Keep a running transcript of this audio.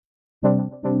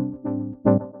Welcome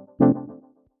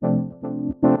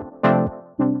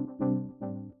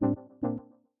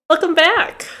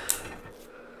back.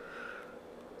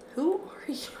 Who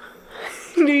are you?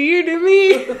 Do you do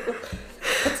me?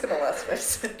 That's gonna last for a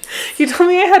second. You told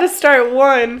me I had to start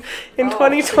one in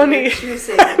 2020. So you're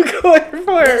choosing I'm going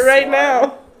for it right one.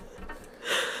 now.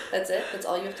 That's it? That's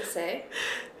all you have to say?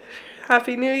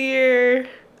 Happy New Year.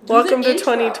 Do Welcome the to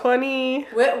intro. 2020.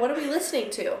 What are we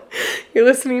listening to? You're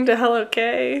listening to Hello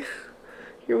K,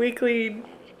 your weekly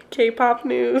K-pop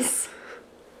news.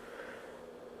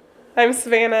 I'm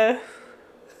Savannah.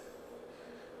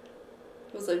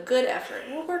 It was a good effort.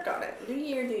 We'll work on it. New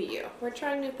year, new you. We're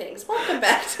trying new things. Welcome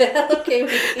back to Hello K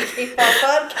Weekly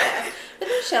K-pop Podcast with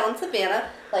Michelle and Savannah.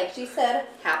 Like she said,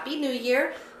 Happy New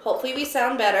Year. Hopefully we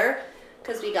sound better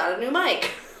because we got a new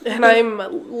mic. And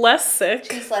I'm less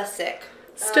sick. She's less sick.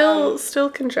 Still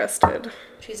congested.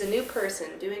 She's a new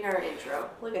person doing our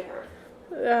intro. Look at her.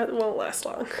 That won't last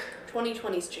long.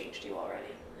 2020's changed you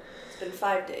already. It's been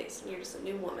 5 days and you're just a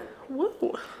new woman.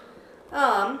 Whoa.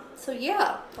 So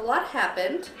yeah, a lot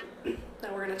happened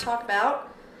that we're going to talk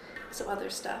about. Some other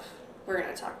stuff we're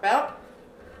going to talk about.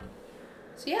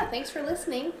 So yeah, thanks for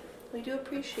listening. We do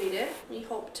appreciate it. We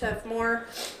hope to have more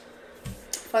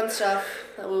fun stuff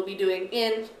that we'll be doing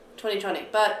in 2020.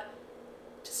 But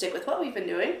to stick with what we've been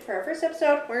doing for our first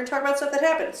episode, we're going to talk about stuff that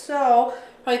happened. So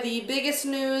probably the biggest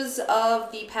news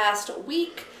of the past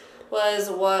week was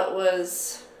what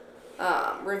was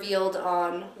revealed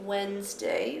on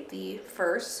Wednesday, the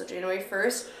 1st, so January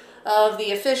 1st, of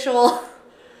the official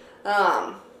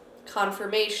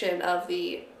confirmation of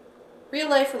the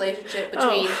real-life relationship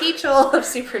between Heechul of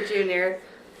Super Junior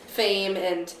fame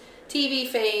and TV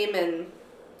fame and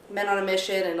Men on a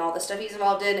Mission and all the stuff he's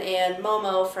involved in, and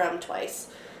Momo from Twice.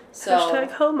 So,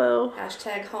 Hashtag homo.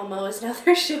 Hashtag homo is now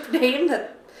their ship name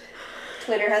that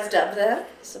Twitter has dubbed them.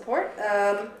 Support.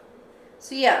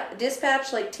 So yeah,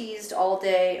 Dispatch teased all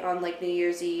day on New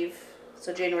Year's Eve.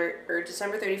 So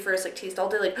December 31st, teased all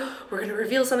day we're gonna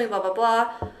reveal something, blah blah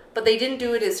blah. But they didn't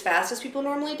do it as fast as people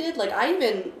normally did. I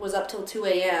even was up till 2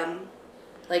 a.m.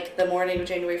 The morning of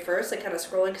January 1st, kind of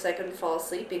scrolling because I couldn't fall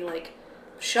asleep, being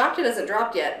shocked it hasn't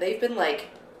dropped yet. They've been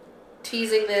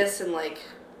teasing this and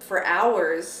for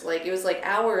hours. It was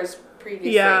hours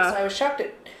previously. Yeah. So I was shocked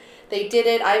they did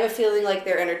it. I have a feeling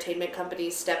their entertainment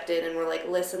companies stepped in and were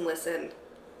listen,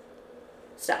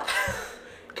 stop.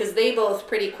 Because they both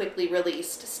pretty quickly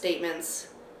released statements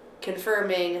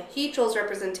confirming Heechul's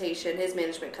representation, his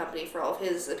management company, for all of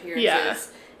his appearances. Yeah.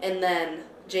 And then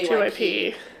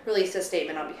JYP released a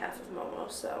statement on behalf of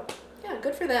Momo. So, yeah,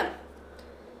 good for them.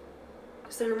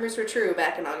 Because the rumors were true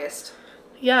back in August.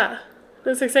 Yeah.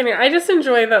 That's exciting. I just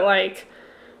enjoy that,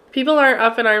 people aren't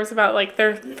up in arms about,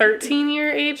 their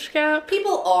 13-year age gap.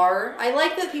 People are. I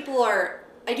like that people are.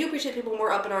 I do appreciate people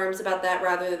more up in arms about that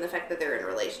rather than the fact that they're in a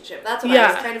relationship. That's what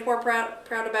I was kind of more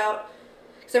proud about.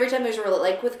 Because every time there's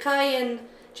a with Kai and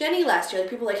Jenny last year,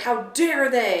 people were how dare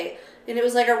they? And it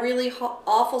was a really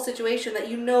awful situation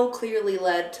that clearly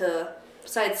led to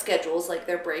side schedules,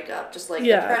 their breakup. Just the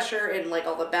pressure and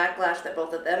all the backlash that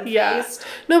both of them faced.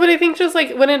 No, but I think just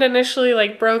when it initially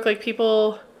broke,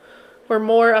 people were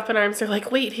more up in arms. They're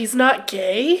wait, he's not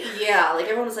gay? Yeah,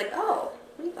 everyone was oh,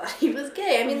 we thought he was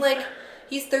gay. I mean,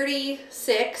 he's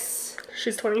 36.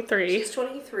 She's 23. She's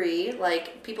 23.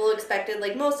 People expected,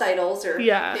 most idols or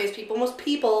most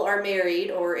people are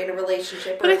married or in a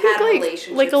relationship or but have had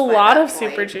relationships. A lot of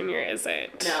Super Junior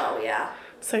isn't. No, yeah.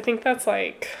 So I think that's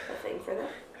a thing for them.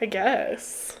 I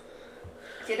guess.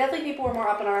 Yeah, definitely people were more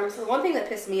up in arms. The one thing that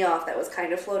pissed me off that was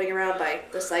kind of floating around by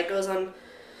the psychos on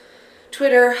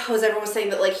Twitter was everyone was saying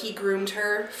that he groomed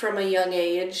her from a young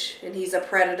age and he's a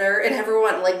predator, and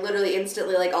everyone literally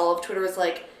instantly all of Twitter was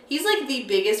he's the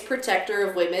biggest protector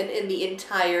of women in the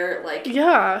entire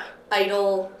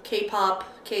idol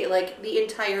K-pop the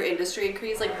entire industry, and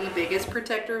he's the biggest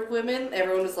protector of women.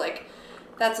 Everyone was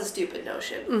that's a stupid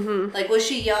notion. Mm-hmm. Was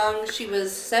she young? She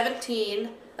was 17,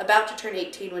 about to turn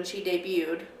 18 when she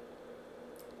debuted,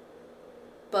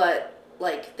 but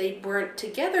they weren't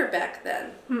together back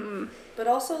then. Mm-mm. But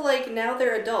also, now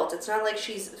they're adults. It's not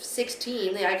she's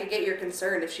 16. I could get your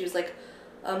concern if she was,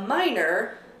 a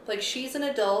minor. She's an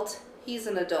adult. He's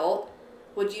an adult.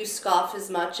 Would you scoff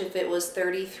as much if it was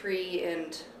 33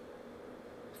 and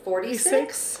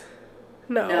 46?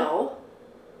 No. No.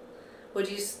 Would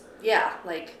you... Yeah,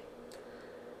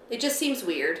 it just seems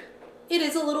weird. It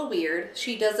is a little weird.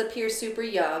 She does appear super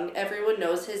young. Everyone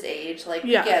knows his age.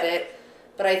 We get it.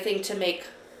 But I think to make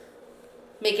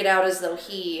it out as though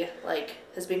he,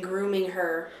 has been grooming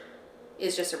her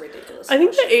is just a ridiculous I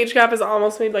think notion. the age gap is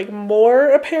almost made, like, more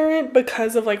apparent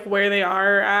because of, like, where they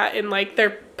are at in, like, their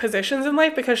positions in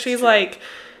life, because she's, like...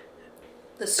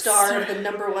 The star of the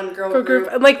 #1 girl group. group.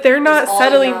 And, like, they're not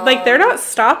settling... young. Like, they're not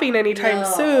stopping anytime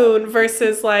No. soon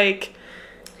versus, like...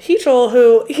 Heechul,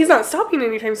 who, he's not stopping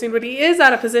anytime soon, but he is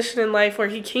at a position in life where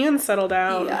he can settle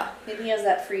down. Yeah, and he has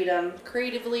that freedom.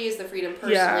 Creatively is the freedom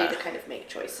personally to kind of make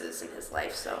choices in his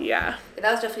life, so... Yeah.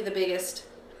 That was definitely the biggest...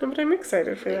 No, but I'm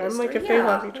excited for them. Like, if yeah, they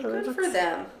love each other. good for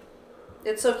them.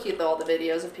 It's so cute, though, all the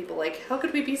videos of people, like, how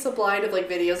could we be so blind of, like,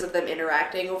 videos of them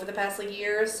interacting over the past, like,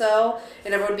 year or so?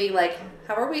 And everyone being like,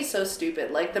 how are we so stupid?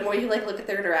 Like, the more you, like, look at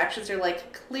their interactions, you're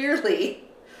like, clearly...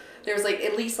 There's, like,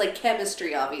 at least, like,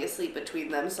 chemistry, obviously, between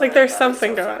them. So like, there's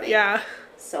something going on. Yeah.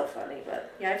 So funny,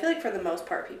 but, yeah, I feel like for the most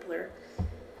part, people are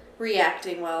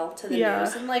reacting well to the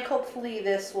news. And, like, hopefully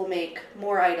this will make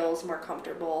more idols more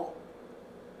comfortable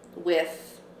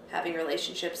with having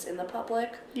relationships in the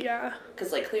public. Yeah.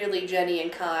 Because, like, clearly Jenny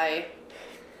and Kai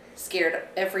scared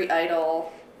every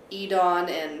idol. Dawn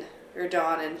and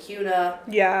Hyuna.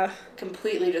 Yeah.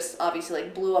 Completely just, obviously,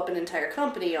 like, blew up an entire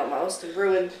company almost and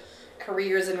ruined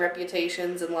careers and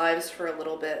reputations and lives for a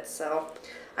little bit, so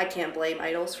I can't blame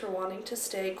idols for wanting to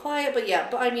stay quiet, but yeah,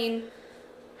 but I mean...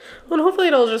 Well, and hopefully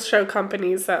it'll just show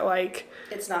companies that, like,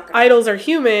 it's not gonna idols are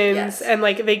humans, yes. and,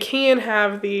 like, they can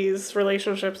have these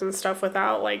relationships and stuff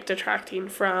without, like, detracting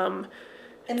from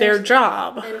their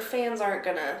job. And fans aren't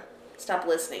gonna stop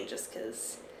listening just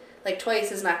because, like,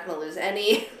 Twice is not gonna lose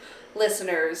any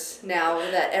listeners now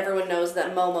that everyone knows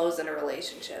that Momo's in a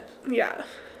relationship. Yeah.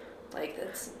 Like,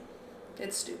 it's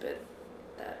stupid.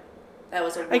 That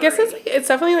was a worry. I guess it's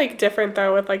definitely, like, different,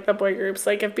 though, with, like, the boy groups.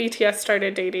 Like, if BTS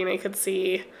started dating, I could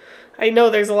see... I know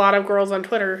there's a lot of girls on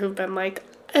Twitter who've been like,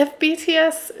 if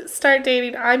BTS start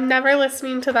dating, I'm never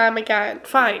listening to them again.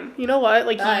 Fine. You know what?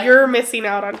 Like, Bye. You're missing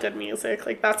out on good music.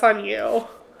 Like, that's on you.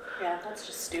 Yeah, that's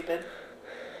just stupid.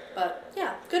 But,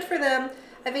 yeah, good for them.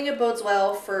 I think it bodes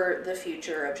well for the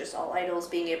future of just all idols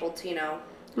being able to, you know...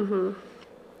 Mm-hmm.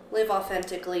 Live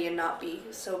authentically and not be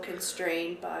so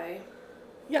constrained by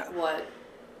what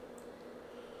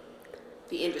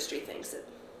the industry thinks that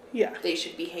they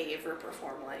should behave or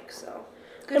perform like. So,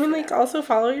 I mean, like, also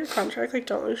follow your contract. Like,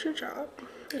 don't lose your job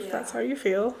if that's how you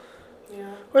feel.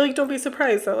 Yeah. Or, like, don't be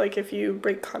surprised that, like, if you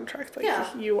break contract,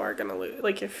 like, you are gonna lose.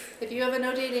 Like, if you have a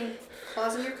no dating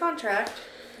clause in your contract,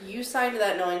 you signed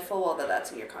that knowing full well that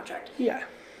that's in your contract. Yeah.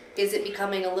 Is it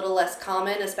becoming a little less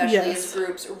common, especially as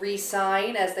groups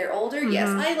re-sign as they're older? Mm-hmm. Yes.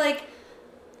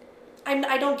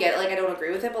 I don't get it. Like, I don't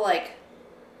agree with it, but, like,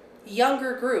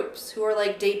 younger groups who are,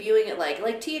 like, debuting it, like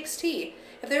TXT.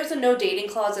 If there was a no dating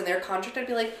clause in their contract, I'd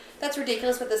be like, that's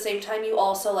ridiculous, but at the same time, you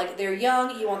also, like, they're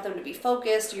young, you want them to be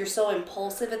focused, you're so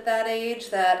impulsive at that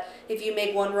age that if you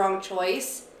make one wrong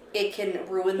choice, it can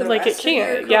ruin the rest of your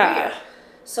career. Yeah.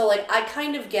 So, like, I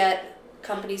kind of get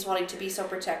companies wanting to be so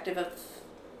protective of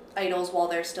idols while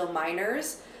they're still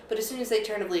minors, but as soon as they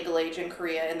turn of legal age in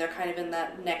Korea and they're kind of in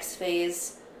that next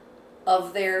phase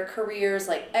of their careers,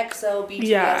 like EXO,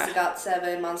 BTS,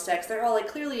 GOT7, Monsta X, they're all, like,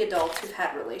 clearly adults who've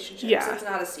had relationships. Yeah. It's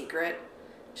not a secret.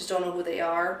 Just don't know who they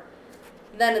are.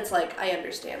 And then it's like, I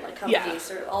understand, like,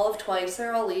 companies are all of Twice,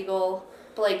 they're all legal,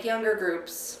 but, like, younger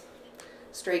groups,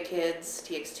 Stray Kids,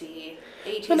 TXT,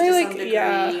 ATEEZ to some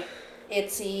degree,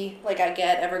 ITZY, like, I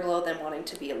get Everglow, them wanting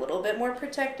to be a little bit more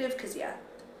protective, because,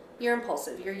 you're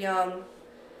impulsive, you're young,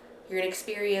 you're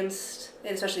inexperienced,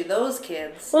 and especially those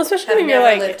kids. Well, especially when you're,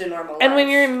 like, lived a normal life. And when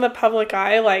you're in the public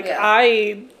eye, like,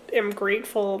 I am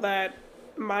grateful that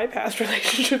my past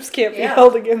relationships can't be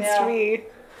held against me.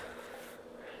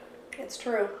 It's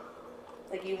true.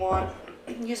 Like, you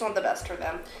just want the best for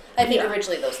them. I think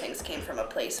originally those things came from a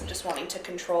place of just wanting to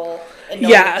control and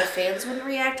knowing that the fans wouldn't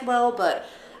react well, but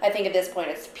I think at this point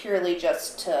it's purely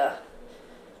just to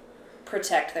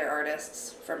protect their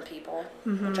artists from people,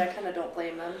 which I kind of don't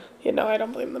blame them. Yeah, no, I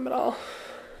don't blame them at all.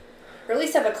 Or at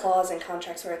least have a clause in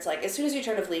contracts where it's like, as soon as you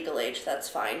turn of legal age, that's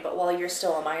fine, but while you're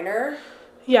still a minor,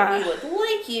 we would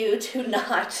like you to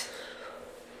not.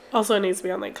 Also, it needs to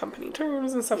be on, like, company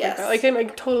terms and stuff like that. Like, I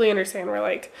totally understand where,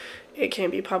 like, it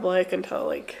can't be public until,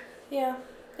 like... Yeah.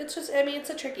 It's just, I mean, it's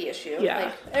a tricky issue. Yeah.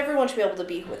 Like, everyone should be able to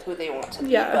be with who they want to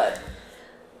be, but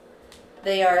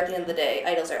they are, at the end of the day,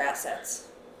 idols are assets.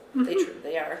 Mm-hmm.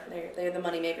 They are. They're the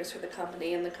money makers for the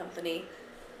company, and the company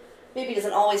maybe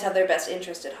doesn't always have their best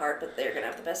interest at heart, but they're going to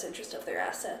have the best interest of their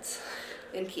assets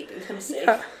in keeping them safe.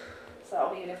 Yeah.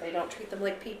 So even if they don't treat them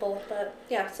like people, but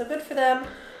so good for them.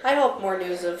 I hope more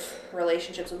news of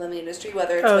relationships within the industry,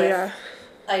 whether it's with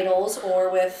idols or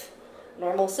with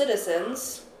normal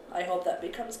citizens. I hope that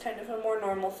becomes kind of a more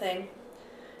normal thing.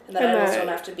 And that idols don't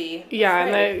have to be Yeah,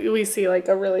 afraid. and that we see, like,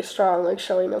 a really strong, like,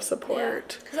 showing of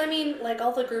support. Because, I mean, like,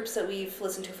 all the groups that we've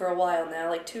listened to for a while now,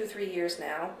 like 2 or 3 years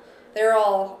now, they're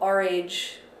all our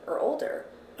age or older.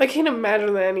 I can't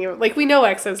imagine that any of, like, we know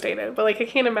EXO's dated, but, like, I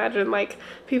can't imagine, like,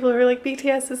 people who are like,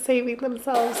 BTS is saving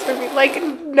themselves for me. Like,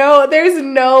 no, there's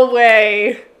no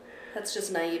way. That's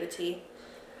just naivety.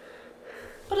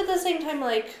 But at the same time,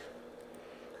 like,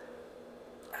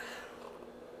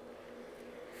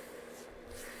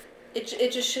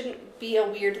 it just shouldn't be a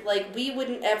weird, like, we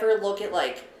wouldn't ever look at,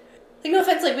 like, no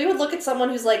offense, like, we would look at someone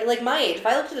who's, like my age. If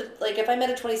I looked at, like, if I met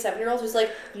a 27-year-old who's,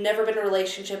 like, never been in a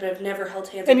relationship and have never held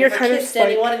hands and you're never kind of kissed just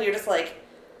anyone, like, and you're just like,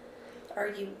 are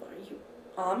you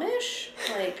Amish?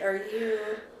 Like, are you,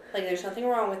 like, there's nothing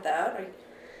wrong with that.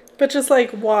 but just, like,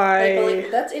 why? Like, but,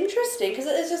 like, that's interesting, because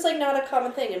it's just, like, not a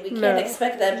common thing, and we can't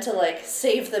expect them to, like,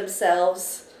 save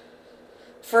themselves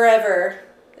forever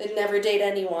and never date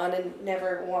anyone and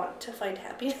never want to find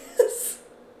happiness.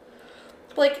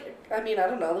 Like, I mean, I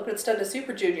don't know, look what it's done to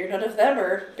Super Junior. None of them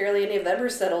barely any of them are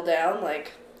settled down,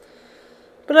 like.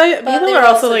 But people are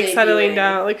also, like, settling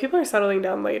down. Like, people are settling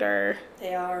down later.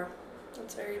 They are.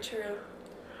 That's very true.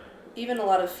 Even a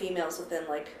lot of females within,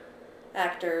 like,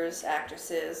 actors,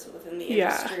 actresses within the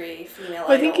industry, female idols.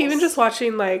 I think even just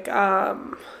watching, like,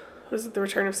 was it The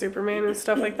Return of Superman and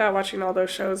stuff like that, watching all those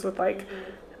shows with, like,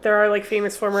 there are, like,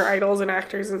 famous former idols and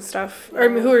actors and stuff, or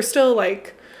who are still,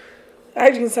 like,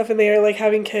 acting and stuff, and they are, like,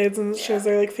 having kids and shows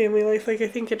their, like, family life. Like, I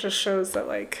think it just shows that,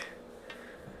 like,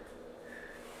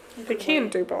 they can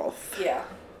do both. Yeah.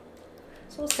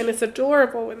 So we'll see. And it's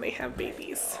adorable when they have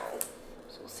babies.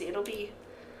 So we'll see. It'll be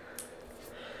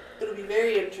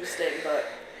very interesting, but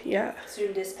yeah,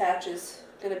 soon Dispatch is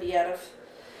going to be out of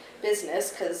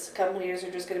business because companies are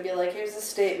just going to be like, here's a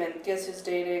statement, guess who's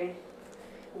dating,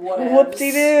 whatevs.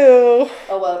 Whoop-de-doo.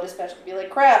 Oh well, Dispatch could be like,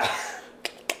 crap.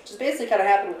 Which is basically kind of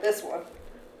happened with this one.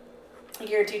 I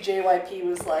guarantee JYP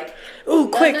was like, ooh,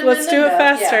 quick, let's do it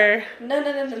faster.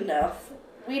 Yeah. No.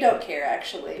 We don't care,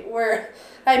 actually.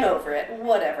 I'm over it.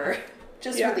 Whatever.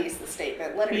 Just release the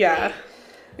statement. Let her date.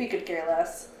 We could care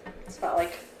less. It's not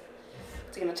like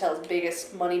it's going to tell his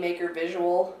biggest moneymaker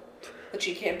visual that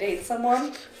she can't date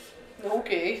someone.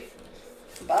 Okay.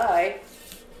 Bye.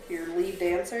 Your lead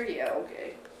dancer? Yeah,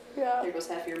 okay. Yeah. There goes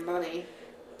half your money.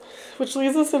 Which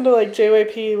leads us into, like,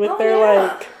 JYP with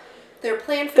their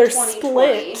plan for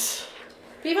 2020. Split.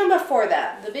 But even before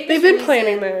that, the biggest They've been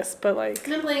planning this, but, like...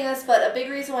 They've been planning this, but a big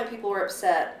reason why people were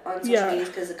upset on social media is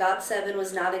because GOT7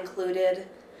 was not included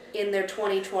in their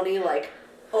 2020, like,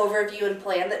 overview and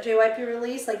plan that JYP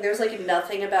released. Like, there's, like,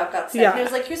 nothing about GOT7. Yeah. It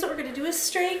was like, here's what we're going to do with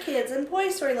Stray Kids and Boy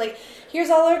Story. Like, here's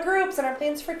all our groups and our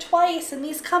plans for Twice and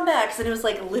these comebacks. And it was,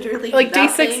 like, literally like,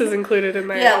 nothing. D6 is included in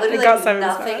there. Yeah, literally like,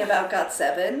 nothing about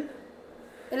GOT7.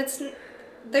 And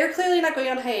they're clearly not going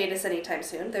on hiatus anytime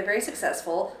soon. They're very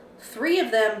successful. 3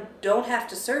 of them don't have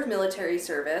to serve military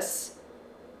service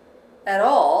at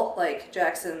all. Like,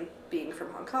 Jackson being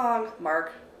from Hong Kong,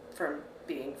 Mark from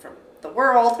being from the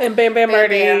world. And Bam Bam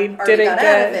already didn't got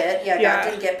out of it. Yeah,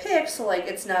 didn't get picked, so, like,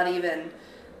 it's not even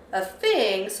a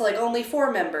thing. So, like, only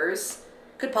 4 members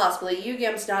could possibly.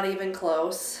 Yugyeom's not even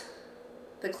close.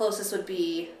 The closest would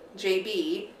be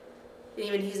JB. And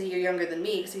even he's a year younger than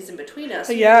me because he's in between us.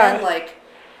 Yeah. And then, like,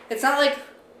 it's not like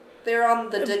they're on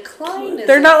the decline.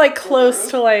 They're not, like, close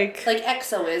to, like... Like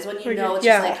EXO is when you know it's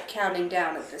just, like, counting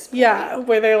down at this point. Yeah,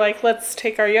 where they're like, let's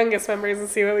take our youngest members and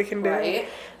see what we can do. Right.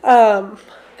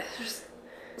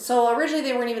 So originally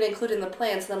they weren't even included in the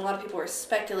plan, so then a lot of people were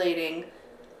speculating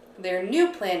their new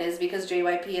plan is because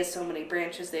JYP has so many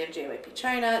branches. They have JYP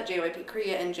China, JYP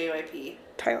Korea, and JYP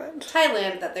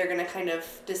Thailand that they're going to kind of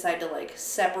decide to, like,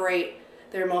 separate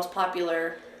their most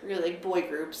popular, really, like, boy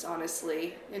groups,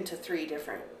 honestly, into 3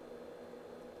 different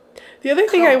The other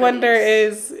thing I wonder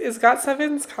is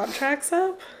GOT7's contracts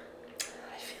up?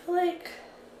 I feel like,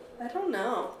 I don't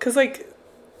know. Because, like,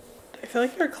 I feel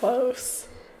like they're close.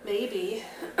 Maybe.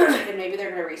 And maybe they're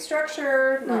going to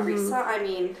restructure, not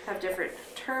have different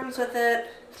terms with it.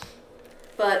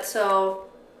 But, so,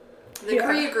 the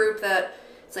Korea group that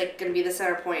is, like, going to be the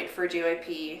center point for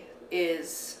JYP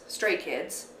is Stray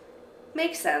Kids.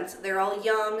 Makes sense. They're all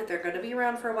young. They're going to be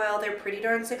around for a while. They're pretty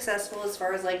darn successful as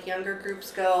far as, like, younger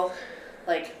groups go.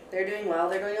 Like, they're doing well.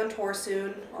 They're going on tour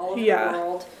soon all over the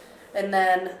world. And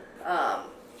then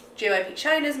JYP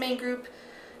China's main group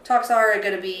talks are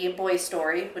going to be Boy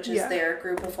Story, which is their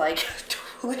group of, like,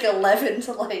 11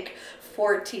 to, like,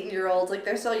 14-year-olds. Like,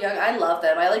 they're so young. I love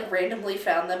them. I, like, randomly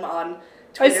found them on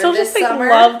Twitter I still just, like,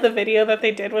 love the video that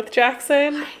they did with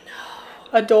Jackson. I know.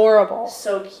 Adorable.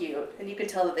 So cute. And you can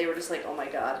tell that they were just like, oh my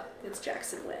god, it's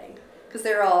Jackson Wang. Because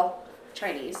they're all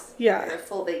Chinese. Yeah.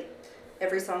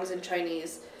 Every song's in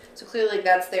Chinese. So clearly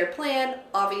that's their plan.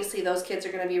 Obviously those kids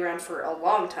are going to be around for a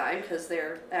long time because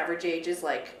their average age is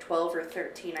like 12 or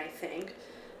 13, I think.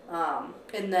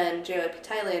 And then JYP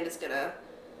Thailand is going to,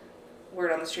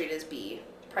 word on the street is be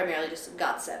primarily just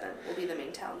GOT7 will be the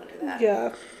main talent under that.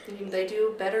 Yeah. I mean, they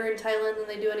do better in Thailand than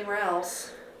they do anywhere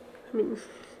else. I mean,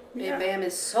 yeah. Bam Bam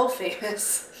is so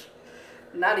famous.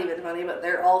 Not even funny, but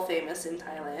they're all famous in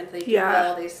Thailand. They do Yeah.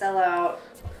 well, they sell out.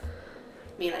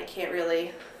 I mean, I can't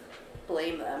really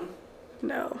blame them.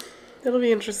 No. It'll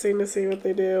be interesting to see what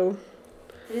they do.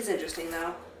 It is interesting,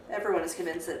 though. Everyone is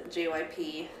convinced that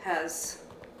JYP has,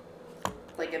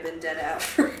 like, a vendetta out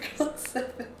for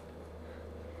GOT7.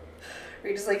 Or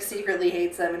he just, like, secretly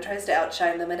hates them and tries to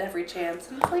outshine them at every chance.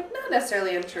 And it's, like, not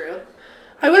necessarily untrue.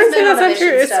 I wouldn't say been on that's a not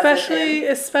true,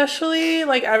 mission especially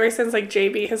like ever since like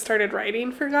JB has started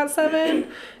writing for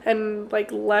GOT7 and like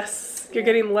you're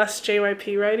getting less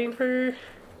JYP writing for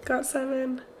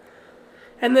GOT7.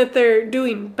 And that they're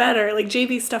doing better. Like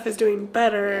JB stuff is doing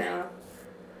better.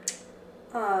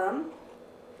 Yeah.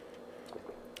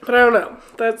 But I don't know.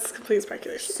 That's complete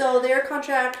speculation. So their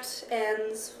contract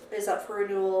is up for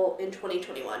renewal in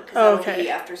 2021 because that'll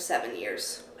be after 7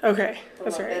 years. Okay,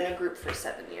 that's They'll right. have been a group for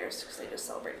 7 years because they just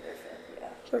celebrated their 5th. Yeah,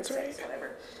 That's or right. 6th,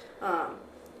 whatever.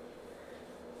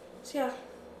 So yeah,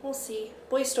 we'll see.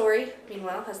 Boy Story,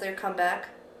 meanwhile, has their comeback.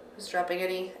 It's dropping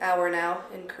any hour now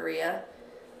in Korea.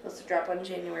 Supposed to drop on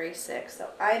January 6th, so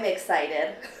I'm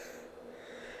excited.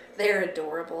 They're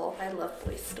adorable. I love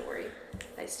Boy Story.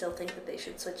 I still think that they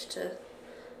should switch to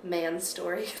Man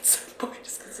Story at some point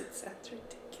just because it sounds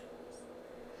ridiculous.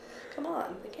 Come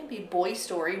on, they can't be Boy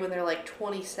Story when they're like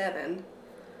 27.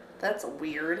 That's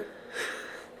weird.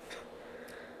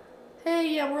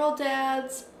 Hey, yeah, we're all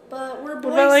dads, but we're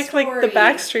Boy What about Story. like the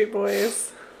Backstreet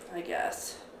Boys? I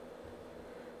guess.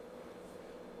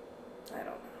 I don't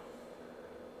know.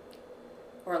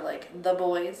 Or like The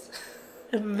Boys.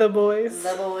 The Boys.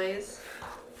 The Boys.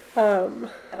 How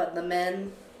about the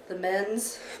men? The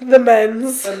men's? The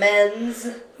Men's. The men's.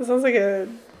 That sounds like a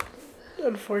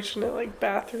unfortunate like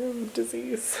bathroom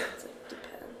disease. It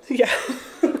depends.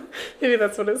 Yeah. Maybe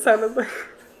that's what it sounded like.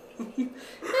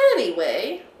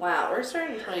 Anyway, wow, we're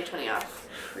starting 2020 off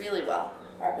really well,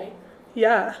 aren't we?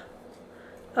 Yeah.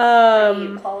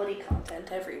 Quality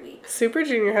content every week. Super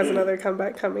Junior has another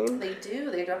comeback coming. They do.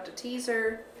 They dropped a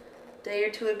teaser a day or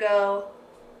two ago,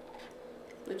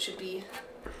 which should be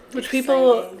Which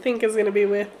people exciting. think is going to be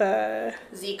with,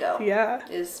 Zico. Yeah.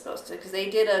 Is supposed to, because they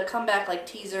did a comeback like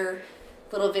teaser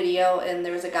little video, and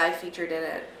there was a guy featured in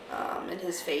it, and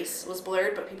his face was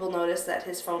blurred, but people noticed that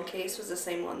his phone case was the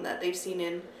same one that they've seen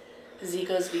in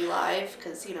Zico's V Live,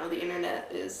 because, you know, the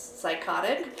internet is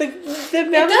psychotic. It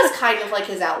does kind of like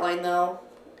his outline, though.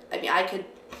 I mean,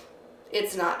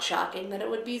 it's not shocking that it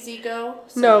would be Zico.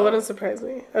 So, no, it wouldn't surprise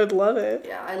me. I would love it.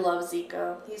 Yeah, I love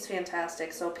Zico. He's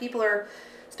fantastic. So people are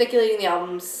speculating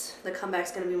the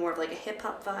comeback's going to be more of like a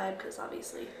hip-hop vibe, because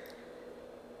obviously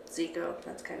Zico,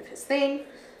 that's kind of his thing.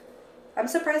 I'm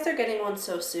surprised they're getting one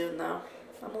so soon, though.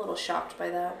 I'm a little shocked by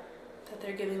that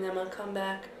they're giving them a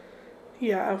comeback.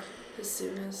 Yeah. As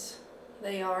soon as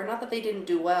they are. Not that they didn't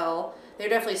do well. They were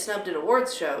definitely snubbed at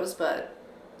awards shows, but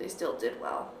they still did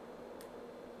well.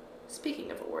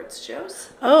 Speaking of awards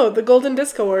shows. Oh, the Golden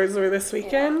Disc Awards were this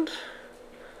weekend.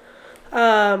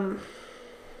 Yeah.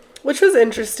 Which was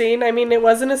interesting. I mean, it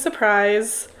wasn't a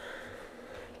surprise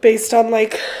based on,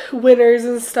 like, winners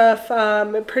and stuff.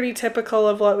 Pretty typical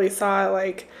of what we saw at,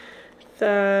 like,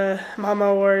 the Mama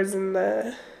Awards and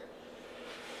the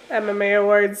MMA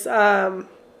Awards.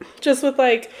 Just with,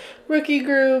 like, rookie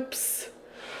groups.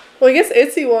 Well, I guess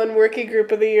ITZY won Rookie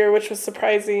Group of the Year, which was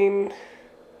surprising.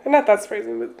 Not that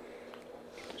surprising, but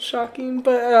shocking.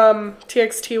 But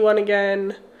TXT won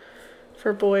again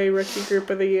for Boy Rookie Group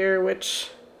of the Year, which...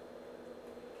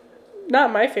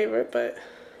 not my favorite, but...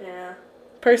 yeah.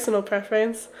 Personal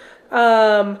preference.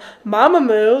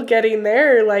 Mamamoo getting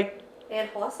their, like... And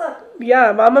Hwasa.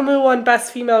 Yeah, Mamamoo won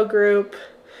Best Female Group,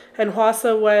 and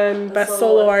Hwasa won Best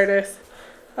Solo Artist.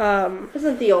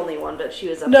 Wasn't the only one, but she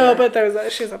was up there. No, there.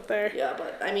 but she's up there. Yeah,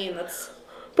 but, I mean, that's...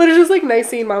 But it's just, like, nice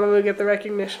seeing Mamamoo get the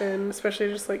recognition,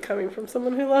 especially just, like, coming from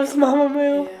someone who loves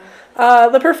Mamamoo. Yeah.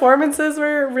 The performances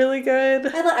were really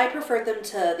good. I preferred them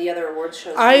to the other awards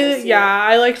shows.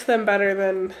 I liked them better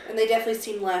than... And they definitely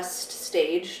seemed less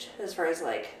staged as far as,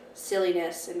 like,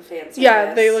 silliness and fancy.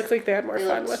 Yeah, they looked like they had more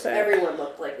fun with it. Everyone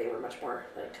looked like they were much more,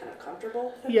 like, kind of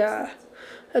comfortable. Yeah.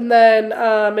 And then,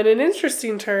 in an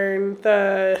interesting turn,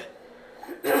 the,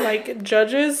 like,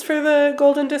 judges for the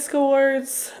Golden Disc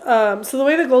Awards. So the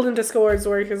way the Golden Disc Awards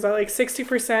work is that, like,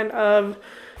 60% of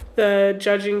the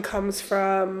judging comes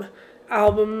from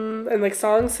album and like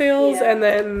song sales, Yeah. and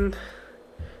then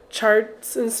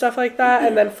charts and stuff like that,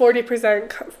 and then 40%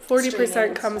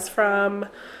 comes stuff, from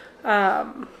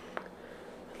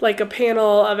like a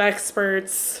panel of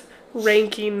experts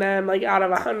ranking them like out of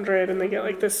 100, and they get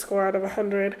like this score out of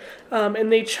 100,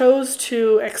 and they chose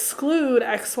to exclude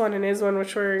X1 and IZ*ONE,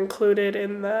 which were included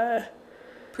in the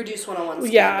Produce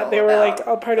 101 yeah, they were like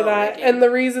a part of that. ranking. And the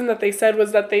reason that they said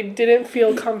was that they didn't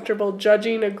feel comfortable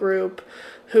judging a group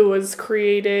who was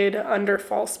created under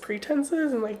false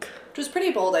pretenses, and like, which was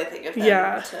pretty bold, I think, of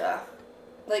them to,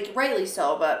 like, rightly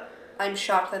so, but I'm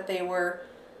shocked that they were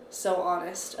so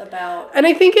honest about. And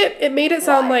I think it made it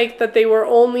sound like that they were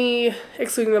only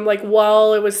excluding them like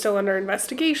while it was still under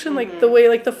investigation, like the way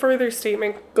like the further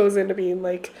statement goes into being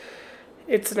like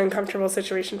it's an uncomfortable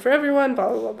situation for everyone, blah,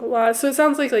 blah, blah, blah. So it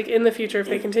sounds like in the future, if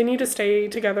they continue to stay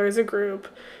together as a group,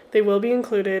 they will be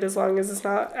included as long as it's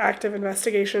not active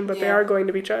investigation, but they are going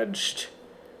to be judged,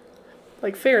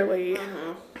 like, fairly.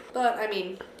 Mm-hmm. But, I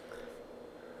mean,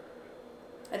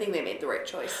 I think they made the right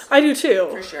choice. I do, too.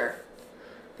 For sure.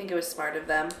 I think it was smart of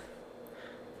them.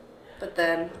 But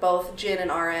then both Jin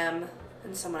and RM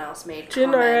and someone else made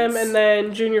Jin, comments. RM, and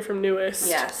then Junior from Newest.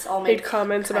 Yes, all made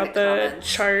comments about the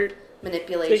chart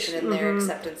manipulation in their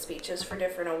acceptance speeches for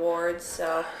different awards.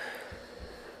 So,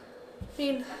 I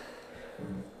mean,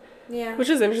 yeah. Which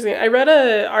is interesting. I read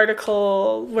an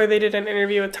article where they did an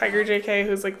interview with Tiger JK,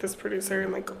 who's like this producer,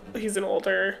 and like he's an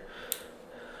older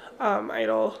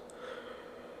idol.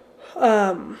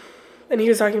 And he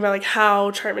was talking about like how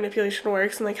chart manipulation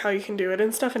works and like how you can do it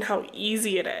and stuff, and how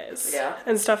easy it is. Yeah.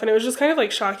 And stuff. And it was just kind of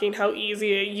like shocking how easy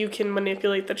you can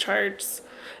manipulate the charts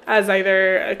as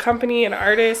either a company, an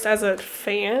artist, as a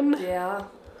fan. Yeah.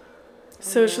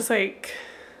 So it's just like,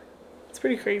 it's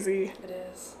pretty crazy. It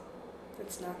is.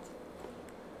 It's nuts.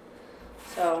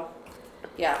 So,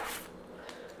 yeah.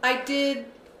 I did,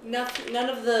 none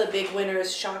of the big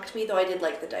winners shocked me, though I did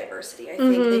like the diversity. I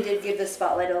think they did give the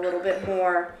spotlight a little bit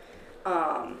more,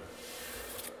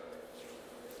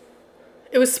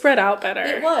 it was spread out better.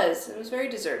 It was very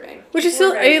deserving. Which is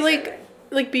still,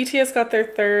 like BTS got their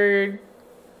third,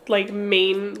 like,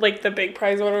 main, like, the big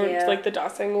prize winner, which is, like, the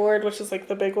Daseng Award, which is, like,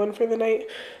 the big one for the night,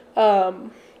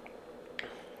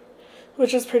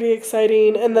 which is pretty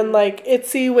exciting. And then, like,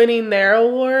 ITZY winning their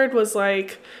award was,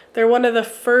 like, they're one of the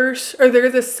first, or they're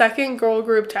the second girl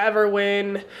group to ever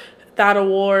win that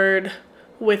award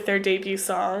with their debut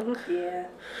song. Yeah.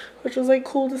 Which was, like,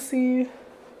 cool to see.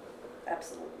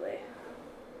 Absolutely.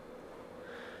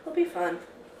 It'll be fun.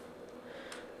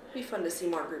 It'll be fun to see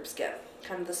more groups get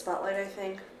kind of the spotlight, I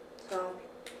think. So,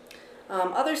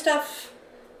 other stuff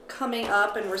coming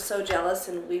up, and we're so jealous,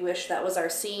 and we wish that was our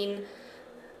scene,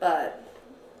 but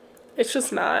it's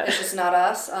just not. It's just not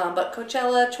us. But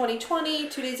Coachella 2020,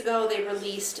 2 days ago, they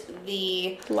released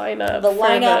the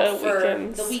lineup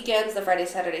for the weekends, the Friday,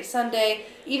 Saturday, Sunday.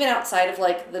 Even outside of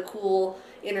like the cool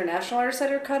international artists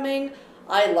that are coming,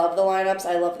 I love the lineups.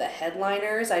 I love the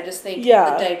headliners. I just think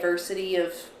the diversity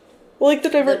of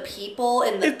the people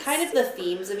and the kind of the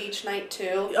themes of each night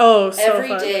too. Oh, so every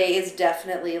fun. day is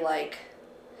definitely like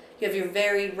you have your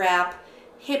very rap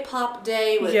hip hop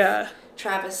day with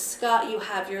Travis Scott. You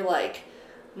have your like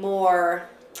more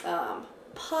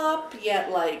pop yet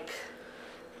like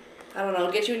I don't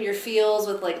know, get you in your feels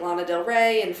with like Lana Del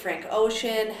Rey and Frank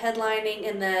Ocean headlining,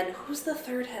 and then who's the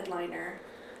third headliner?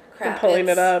 I'm pulling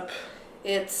it up.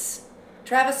 It's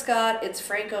Travis Scott, it's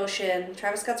Frank Ocean.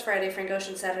 Travis Scott's Friday, Frank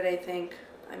Ocean Saturday, I think.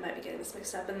 I might be getting this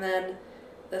mixed up. And then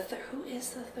who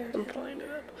is the third? I'm pulling it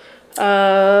up.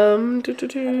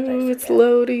 It's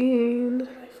loading. How did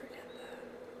I forget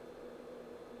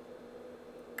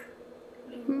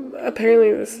that?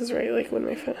 Apparently this is right, like when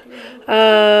my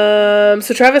phone.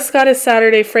 So Travis Scott is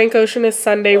Saturday, Frank Ocean is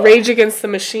Sunday, Rage Against the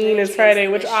Machine is Friday,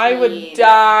 which I would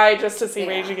die just to see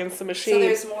Rage Against the Machine. So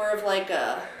there's more of like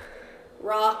a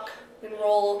rock and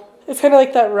roll. It's kind of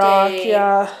like that rock, day,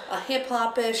 yeah. A hip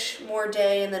hop-ish more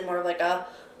day, and then more of like a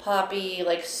poppy,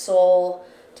 like soul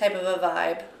type of a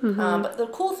vibe. But the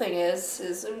cool thing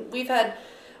is we've had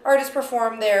artists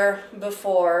perform there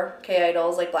before,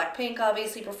 K-Idols, like Blackpink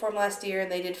obviously performed last year,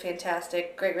 and they did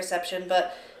fantastic, great reception.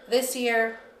 But this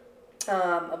year,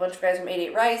 a bunch of guys from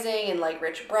 88 Rising and like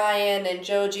Rich Brian and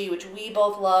Joji, which we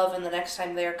both love, and the next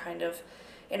time they're kind of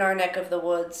in our neck of the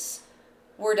woods,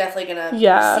 we're definitely going to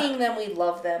be seeing them. We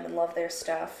love them and love their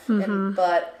stuff.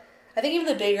 But I think even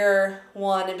the bigger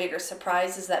one and bigger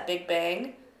surprise is that Big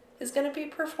Bang is going to be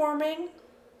performing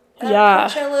at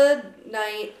Coachella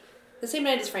night. The same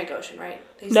night as Frank Ocean, right?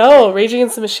 No, Rage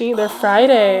Against the Machine. They're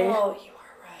Friday. Oh, you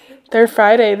are right. They're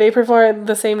Friday. They perform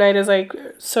the same night as, like,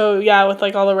 so, yeah, with,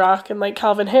 like, all the rock and, like,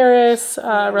 Calvin Harris,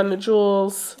 Run the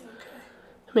Jewels,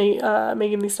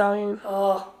 Megan Thee Stallion.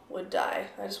 Oh, would die.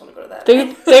 I just want to go to that They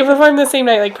night. they perform the same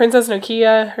night, like Princess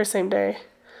Nokia, her same day.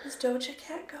 Is Doja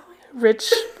Cat going?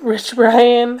 Rich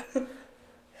Brian.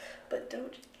 But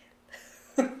Doja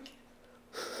Cat.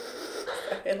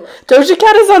 Doja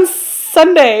Cat is on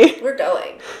Sunday. We're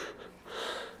going.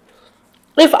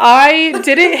 If I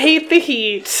didn't hate the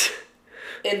heat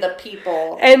In the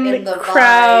people. and in the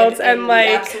crowds vibe, and, in like,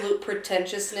 the absolute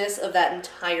pretentiousness of that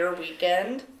entire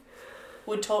weekend,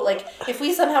 would like, if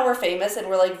we somehow were famous and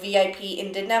were, like, VIP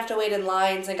and didn't have to wait in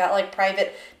lines and got, like,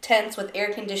 private tents with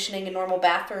air conditioning and normal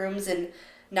bathrooms and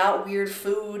not weird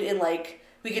food and, like,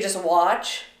 we could just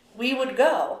watch, we would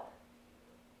go.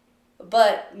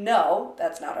 But no,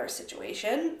 that's not our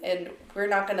situation, and we're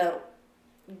not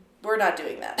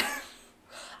doing that.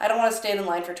 I don't want to stand in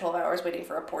line for 12 hours waiting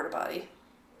for a porta potty.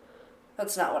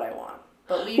 That's not what I want.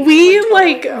 But we would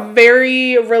totally go.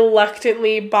 very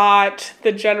reluctantly bought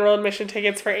the general admission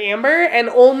tickets for Amber, and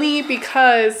only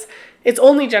because it's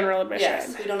only general admission.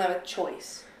 Yes, we don't have a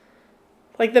choice.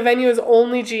 Like, the venue is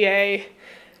only GA.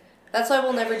 That's why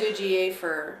we'll never do GA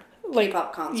for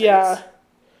K-pop concerts. Yeah.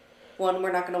 1,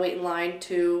 we're not going to wait in line.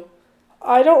 2,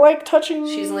 I don't like touching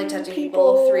she's only touching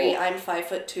people. 3, I'm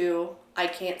 5'2". I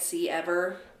can't see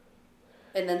ever.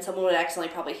 And then someone would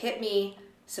accidentally probably hit me.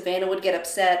 Savannah would get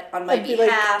upset on my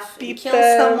behalf and kill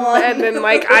someone. And then,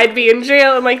 like, I'd be in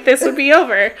jail and, like, this would be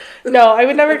over. No, I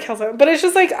would never kill someone. But it's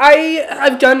just, like,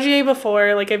 I've done GA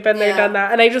before. Like, I've been there, done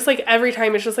that. And I just, like, every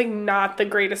time it's just, like, not the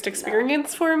greatest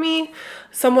experience for me.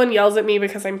 Someone yells at me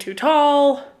because I'm too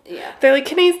tall. Yeah. They're like,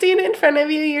 can I stand in front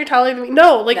of you? You're taller than me.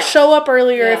 No, like, show up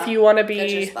earlier if you want to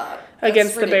be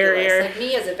against the barrier. Like,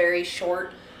 me as a very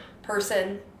short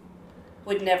person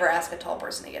would never ask a tall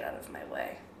person to get out of my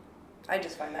way. I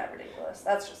just find that ridiculous.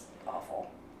 That's just awful.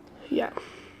 Yeah.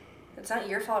 It's not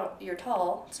your fault you're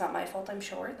tall. It's not my fault I'm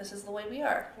short. This is the way we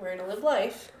are. We're going to live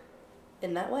life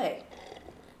in that way.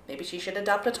 Maybe she should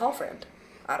adopt a tall friend.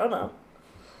 I don't know.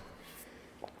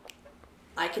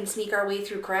 I can sneak our way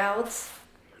through crowds.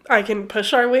 I can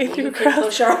push our way through crowds.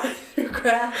 Push our way through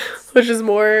crowds. Which is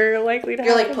more likely to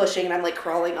happen. You're, like, pushing and I'm, like,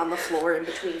 crawling on the floor in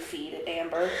between feet at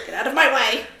Amber. Get out of my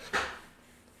way!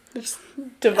 Just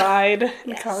divide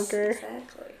and conquer.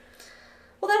 Exactly.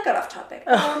 Well, that got off topic.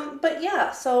 But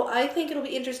yeah, so I think it'll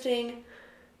be interesting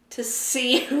to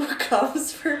see who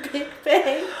comes for Big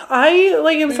Bang. I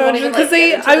am so interested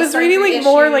because I was reading like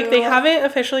more like they haven't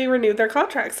officially renewed their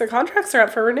contracts. Their contracts are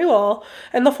up for renewal,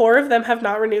 and the 4 of them have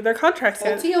not renewed their contracts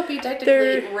yet. Well, T.O.P.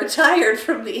 technically retired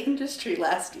from the industry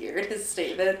last year in his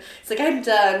statement. It's like, I'm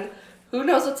done. Who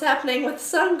knows what's happening with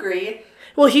Sungri?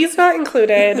 Well, he's not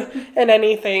included in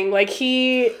anything. Like,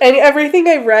 and everything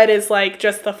I read is, like,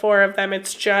 just the 4 of them.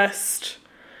 It's just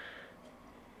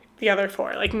the other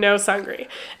 4. Like, no Sungri.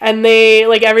 And they,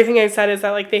 like, everything I said is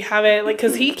that, like, they haven't, like,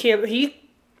 because he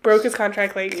broke his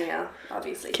contract, like, yeah,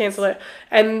 obviously. Cancel it.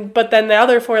 But then the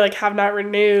other 4, like, have not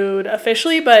renewed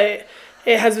officially, but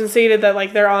it has been stated that,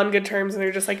 like, they're on good terms and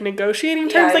they're just, like, negotiating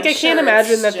terms. Like, I can't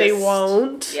imagine that they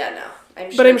won't. Yeah, no.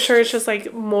 I'm sure it's just,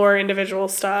 like, more individual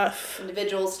stuff.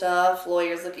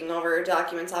 Lawyers looking over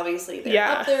documents, obviously. They're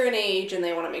up there in age, and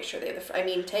they want to make sure they have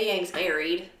Taeyang's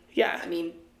married. Yeah. I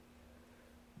mean,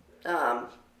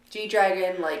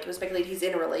 G-Dragon, like, it was speculated he's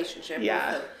in a relationship with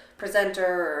a presenter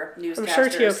or newscaster. I'm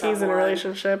sure T.O.P.'s in a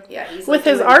relationship. Yeah, he's, with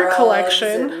his art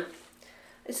collection.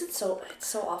 It's so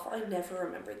awful. I never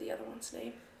remember the other one's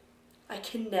name. I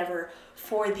can never,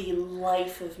 for the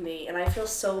life of me, and I feel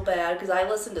so bad because I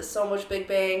listened to so much Big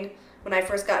Bang when I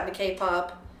first got into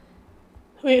K-pop.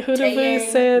 Wait, who did we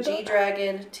say?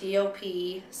 G-Dragon,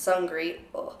 T.O.P., Sungri,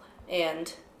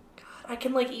 and God, I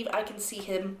can see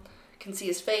him, can see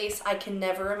his face. I can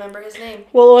never remember his name.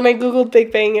 Well, when I googled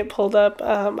Big Bang, it pulled up.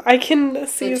 I can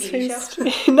see his face.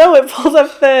 No, it pulled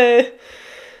up the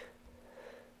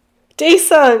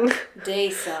Daesung.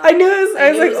 I knew it was.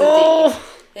 I was like, oh.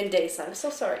 And Daesung. I'm so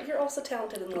sorry. You're also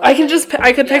talented in the I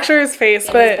could picture his face,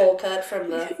 and but his bowl cut from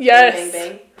the Bang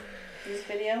Bang Music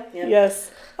video. Yep.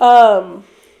 Yes.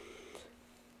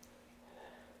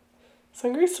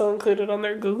 Sungri's still included on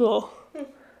their Google.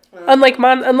 Well, unlike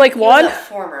Won. He's a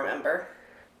former member.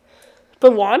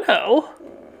 But Wonho.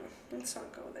 Let's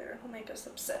not go there. He'll make us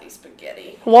upsetty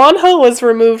spaghetti. Wonho was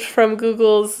removed from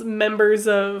Google's members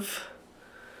of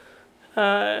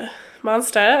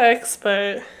Monsta X,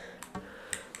 but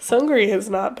Sungri has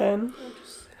not been.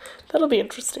 That'll be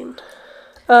interesting.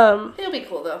 It'll be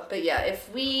cool though. But yeah,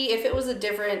 if we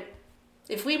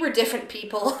were different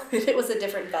people, if it was a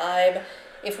different vibe,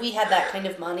 if we had that kind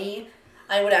of money,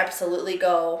 I would absolutely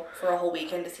go for a whole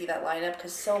weekend to see that lineup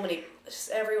because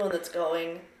just everyone that's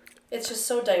going, it's just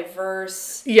so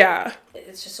diverse. Yeah.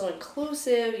 It's just so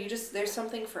inclusive. There's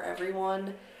something for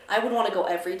everyone. I would want to go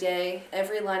every day.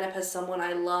 Every lineup has someone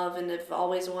I love and have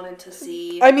always wanted to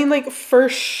see. I mean, like, for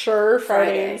sure,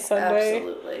 Friday and Sunday.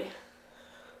 Absolutely.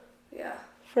 Yeah.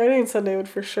 Friday and Sunday would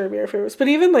for sure be our favorites. But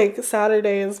even, like,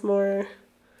 Saturday is more...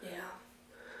 Yeah.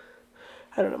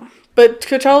 I don't know. But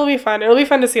Coachella will be fun. It'll be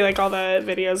fun to see, like, all the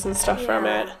videos and stuff from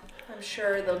it. I'm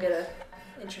sure they'll get an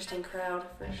interesting crowd,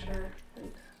 for sure.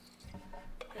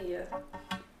 Yeah.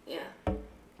 I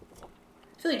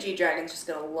feel like G-Dragon's just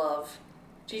gonna love...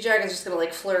 G-Dragon's just gonna,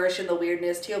 like, flourish in the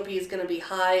weirdness. T.O.P. is gonna be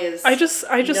high as I just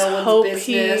no hope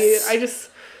business. I just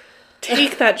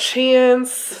take that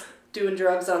chance. Doing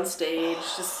drugs on stage,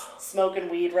 just smoking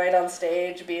weed right on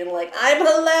stage, being like, I'm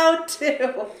allowed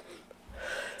to.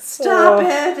 Stop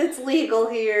it. It's legal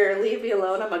here. Leave me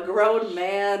alone. I'm a grown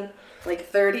man. Like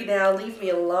 30 now. Leave me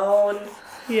alone.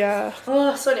 Yeah.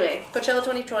 Oh, so anyway, Coachella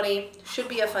 2020 should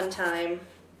be a fun time.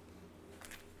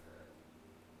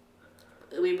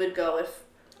 We would go if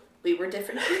we were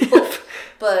different people.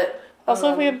 But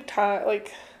also, if we had time,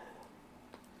 like,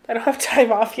 I don't have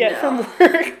time off yet from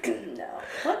work. No.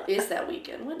 What is that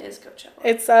weekend? When is Coachella?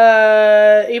 It's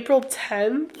April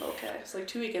 10th. Okay, it's like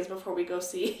 2 weekends before we go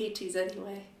see ATs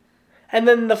anyway. And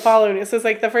then the following, so it's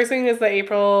like the first weekend is the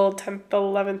April 10th,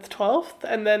 11th, 12th,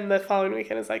 and then the following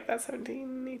weekend is like that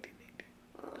 17, 18, 19.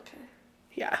 Okay.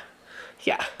 Yeah.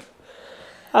 Yeah.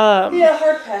 Yeah,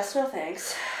 hard pass, no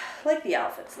thanks. I like the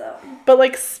outfits though. But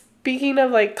like speaking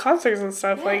of like concerts and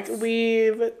stuff, yes. like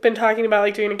we've been talking about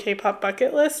like doing a K-pop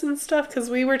bucket list and stuff because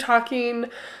we were talking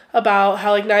about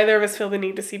how like neither of us feel the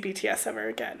need to see BTS ever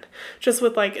again. Just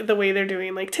with like the way they're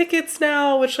doing like tickets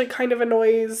now, which like kind of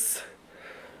annoys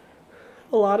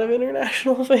a lot of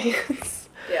international fans.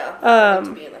 Yeah. Like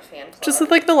to be in the fan club. Just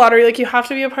with like the lottery, like you have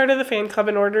to be a part of the fan club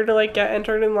in order to like get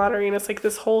entered in lottery, and it's like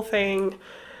this whole thing.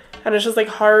 And it's just, like,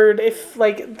 hard if,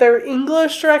 like, their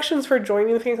English directions for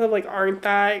joining the fan club, like, aren't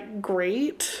that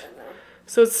great.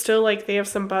 So it's still, like, they have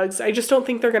some bugs. I just don't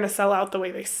think they're going to sell out the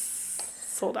way they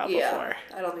sold out before.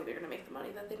 I don't think they're going to make the money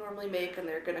that they normally make, and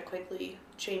they're going to quickly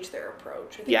change their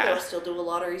approach. I think they'll still do a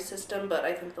lottery system, but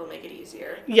I think they'll make it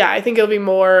easier. Yeah, I think it'll be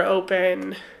more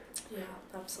open. Yeah,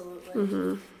 absolutely.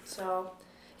 Mm-hmm. So...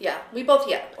 Yeah, we both,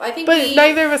 I think But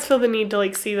neither of us feel the need to,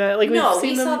 like, see that. Like, we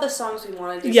saw the songs we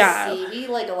wanted to see. We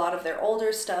like a lot of their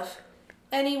older stuff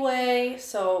anyway.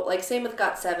 So, like, same with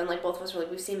GOT7. Like, both of us were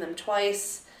like, we've seen them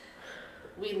twice.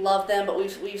 We love them, but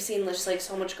we've seen just, like,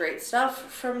 so much great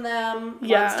stuff from them.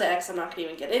 Yeah. Monsta X I'm not going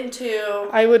to even get into.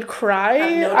 I would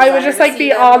cry. I would just, like,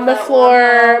 be on the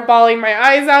floor bawling my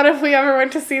eyes out if we ever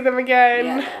went to see them again.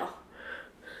 Yeah, no.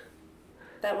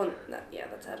 That one,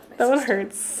 that's out of my That system. one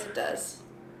hurts. It does.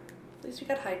 At least we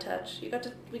got high touch. We got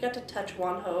to touch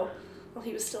Wonho while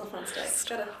he was still on stage.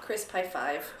 Got a crisp high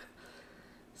five.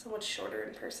 So much shorter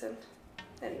in person.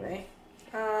 Anyway,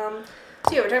 so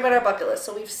we're talking about our bucket list.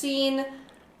 So we've seen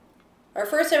our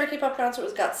first ever K-pop concert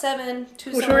was GOT7 2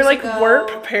 which summers we were like ago,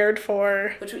 weren't prepared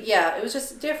for. Which it was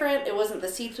just different. It wasn't the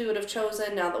seats we would have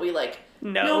chosen. Now that we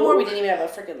no more, we didn't even have a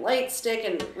freaking light stick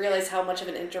and realize how much of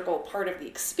an integral part of the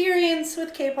experience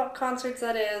with K-pop concerts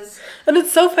that is. And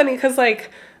it's so funny because like.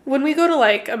 When we go to,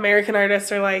 like, American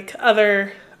artists or, like,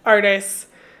 other artists,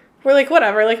 we're like,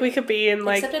 whatever, like, we could be in,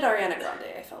 like... Except at Ariana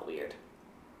Grande, I felt weird.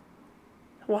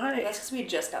 Why? That's because we had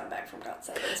just gotten back from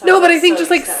GOT7. So no, but I think just,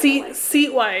 like,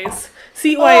 seat-wise,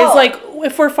 like,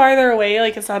 if we're farther away,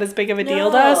 like, it's not as big of a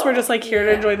deal to us. We're just, like, here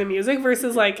to enjoy the music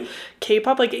versus, like,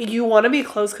 K-pop. Like, you want to be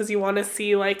close because you want to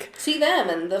see, like... See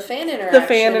them and the fan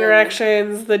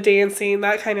interactions. The dancing,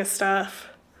 that kind of stuff.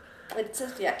 It's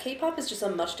just, K-pop is just a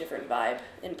much different vibe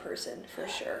in person, for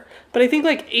sure. But I think,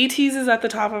 like, ATEEZ is at the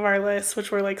top of our list,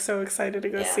 which we're, like, so excited to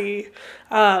go see.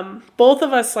 Both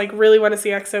of us, like, really want to see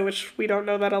EXO, which we don't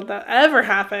know that'll ever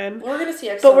happen. We're going to see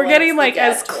EXO. But we're getting, like,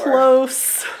 as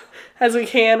close as we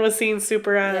can with seeing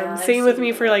Super M. Same with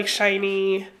me for, like,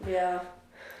 SHINee. Yeah.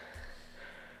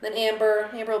 Then Amber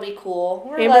will be cool.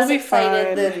 We're Amber less will be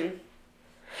excited fun. than...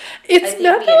 It's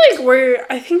not that, like,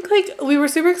 I think, like, we were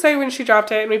super excited when she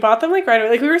dropped it, and we bought them, like, right away.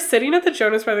 Like, we were sitting at the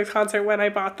Jonas Brothers concert when I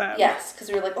bought them. Yes, because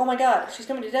we were like, oh my god, she's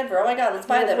coming to Denver. Oh my god, let's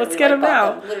buy them. Let's get them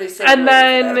now. And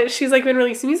then she's, like, been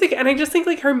releasing music, and I just think,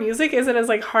 like, her music isn't as,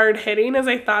 like, hard-hitting as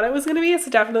I thought it was going to be. It's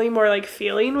definitely more, like,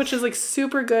 feeling, which is, like,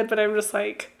 super good, but I'm just,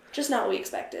 like... Just not what we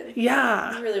expected.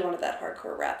 Yeah. We really wanted that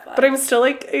hardcore rap vibe. But I'm still,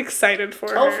 like, excited for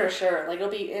her. Oh, for sure. Like, it'll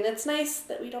be... And it's nice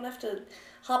that we don't have to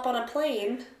hop on a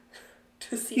plane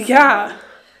to see someone.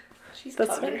 She's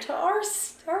That's coming fair. to our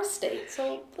state,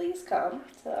 so please come.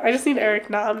 I just need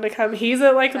Eric Nam to come. He's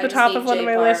at like I the just top need of one Jay of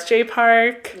my Park. lists. Jay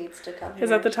Park Needs to come is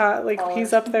here. at the top. Like Call he's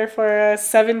her. up there for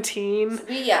 17.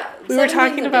 We We were 17's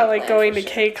talking a about big like plan going for to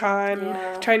sure. KCON,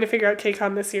 Yeah. trying to figure out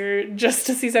KCON this year just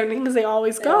to see 17 because they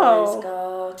always They go. always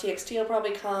go. TXT will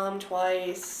probably come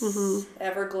twice. Mm-hmm.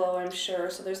 Everglow, I'm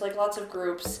sure. So there's like lots of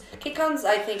groups. KCON's,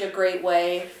 I think, a great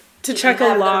way To if check you a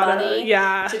have the lot money, of,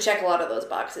 yeah. to check a lot of those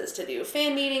boxes, to do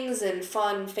fan meetings and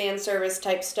fun fan service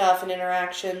type stuff and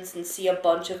interactions and see a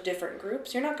bunch of different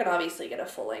groups. You're not going to obviously get a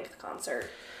full-length concert,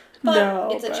 but No,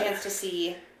 it's a but chance to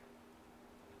see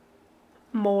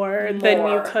more than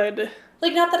you could.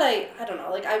 like, not that I don't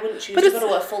know, like I wouldn't choose But to go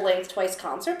to a full-length twice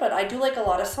concert, but I do like a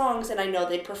lot of songs and I know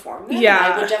they'd perform them. Yeah.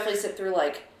 And I would definitely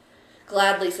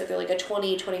gladly sit through like a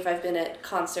 20-25 minute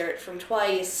concert from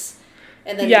Twice.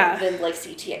 And then, then like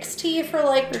see TXT for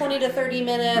like 20 to 30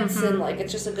 minutes, and like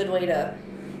it's just a good way to.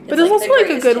 But it's also like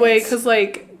a good way because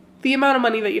like the amount of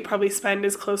money that you probably spend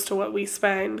is close to what we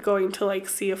spend going to like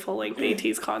see a full length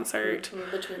ATEEZ concert.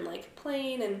 Between like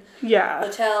plane and Yeah,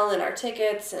 hotel and our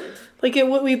tickets and like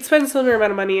we'd spend a similar amount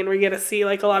of money and we get to see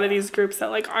like a lot of these groups that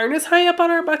like aren't as high up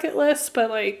on our bucket list, but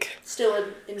like still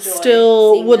enjoy.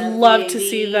 Still would them. love VAV. to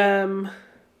see them.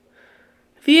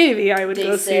 VAV, I would Day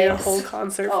go see a 6. whole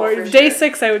concert Oh, for. for Day sure.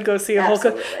 6, I would go see a whole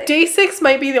Absolutely. Day 6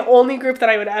 might be the only group that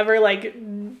I would ever, like,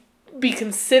 be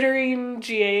considering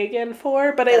GA again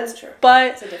for. But That's true.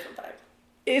 But It's a different vibe.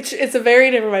 it's a very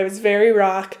different vibe. It's very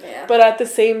rock. Yeah. But at the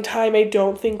same time, I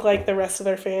don't think, like, the rest of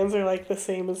their fans are, like, the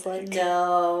same as, like...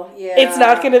 No, yeah. It's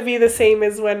not going to be the same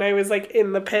as when I was, like,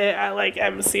 in the pit at, like,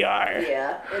 MCR.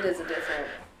 Yeah, it's a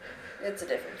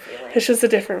different feeling. It's just a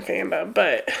different fandom,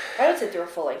 but... I would sit through a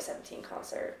full-length 17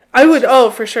 concert. I would,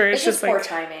 for sure. It's just like... poor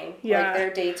timing. Yeah. Like,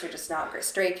 their dates are just not great.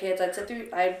 Stray Kids, I'd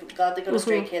gladly go to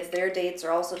Stray Kids. Their dates are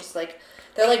also just, like,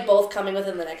 they're, like, both coming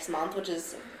within the next month, which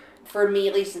is, for me,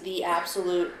 at least, the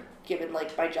absolute, given,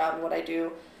 like, my job and what I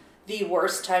do, the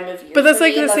worst time of year. But that's, for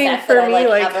like, me, the and same fact for that me, I,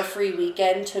 like... have a free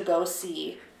weekend to go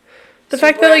see... The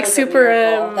fact that, like, was a Super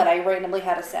miracle that I randomly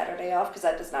had a Saturday off, because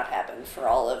that does not happen for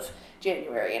all of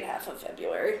January and half of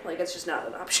February. Like, it's just not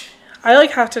an option. I,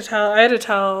 like, I had to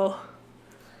tell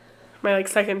my, like,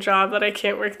 second job that I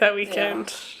can't work that weekend.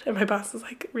 Yeah. And my boss was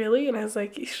like, really? And I was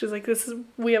like, she's like,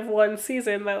 we have one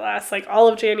season that lasts, like, all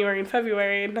of January and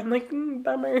February. And I'm like,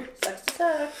 bummer. Sucks to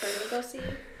suck. We're gonna go see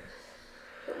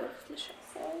the Love of Michelle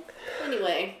song.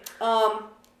 Anyway, so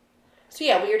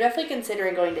yeah, we are definitely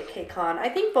considering going to KCON. I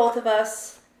think both of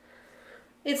us,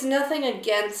 it's nothing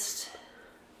against,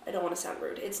 I don't want to sound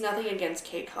rude, it's nothing against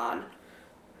KCON.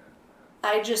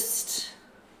 I don't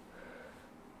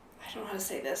know how to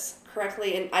say this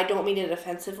correctly, and I don't mean it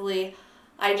offensively.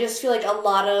 I just feel like a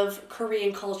lot of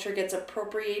Korean culture gets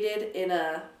appropriated in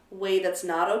a way that's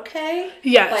not okay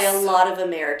by a lot of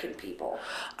American people.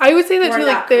 I would say that too,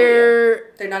 like,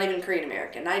 they're not even Korean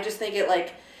American. I just think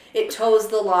it toes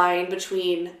the line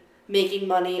between making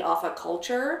money off a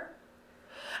culture.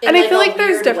 And I feel like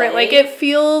there's different, like, it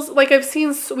feels like we've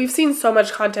seen so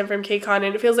much content from KCON,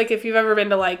 and it feels like if you've ever been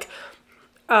to, like,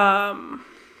 Comic-Con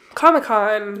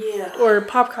or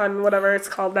PopCon, whatever it's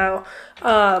called now.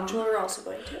 Which we're also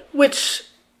going to. Which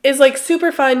is, like,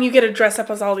 super fun. You get to dress up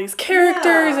as all these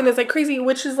characters, and it's, like, crazy,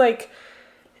 which is, like,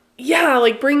 yeah,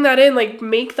 like, bring that in, like,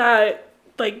 make that,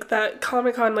 like, that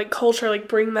Comic-Con, like, culture, like,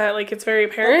 bring that, like, it's very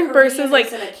apparent, versus, like,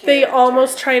 they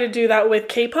almost try to do that with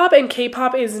K-pop, and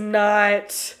K-pop is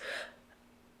not...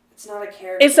 It's not a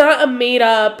character. It's not a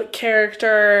made-up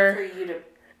character. For you to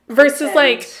versus,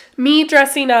 like, me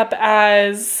dressing up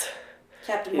as...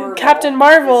 Captain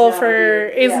Marvel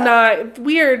is not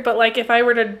weird, but, like, if I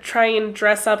were to try and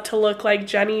dress up to look like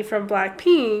Jennie from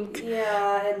Blackpink,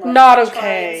 and, like, not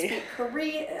okay. And speak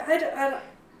Korean, I don't,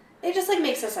 it just, like,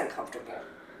 makes us uncomfortable.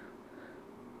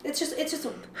 It's just. And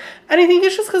I think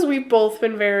it's just because we've both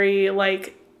been very,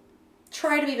 like...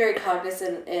 Try to be very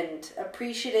cognizant and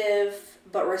appreciative,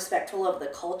 but respectful of the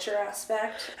culture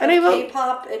aspect of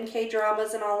K-pop and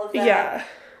K-dramas and all of that. Yeah.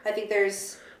 I think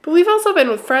there's... But we've also been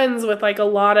with friends with, like, a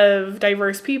lot of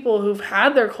diverse people who've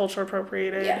had their culture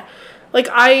appropriated. Yeah. Like,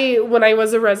 when I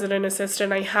was a resident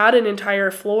assistant, I had an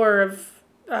entire floor of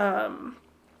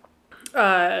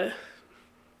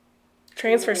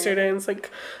transfer students.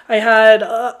 Like, I had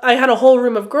a whole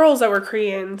room of girls that were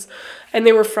Koreans, and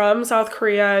they were from South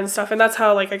Korea and stuff, and that's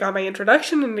how, like, I got my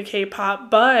introduction into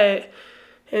K-pop, but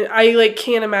I, like,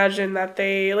 can't imagine that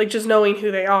they, like, just knowing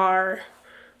who they are,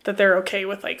 that they're okay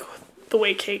with, like, the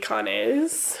way KCON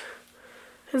is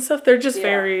and stuff. They're just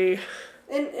very...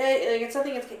 And, like, it's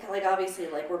something that's, like, obviously,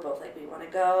 like, we're both, like, we want to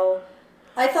go.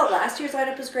 I thought last year's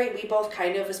lineup was great. We both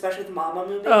kind of, especially with Mama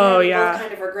moving Oh, we yeah. both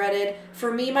kind of regretted. For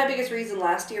me, my biggest reason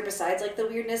last year, besides like the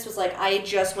weirdness, was like I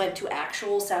just went to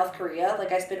actual South Korea.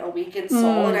 Like I spent a week in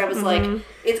Seoul, and I was like,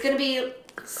 it's gonna be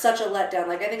such a letdown.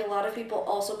 Like I think a lot of people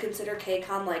also consider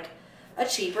KCON like a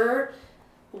cheaper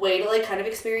way to like kind of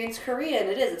experience Korea, and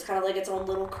it is. It's kind of like its own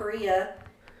little Korea.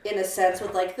 In a sense,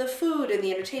 with like the food and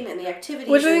the entertainment and the activities,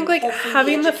 which I think and like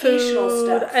having the food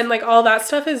stuff. and like all that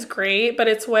stuff is great, but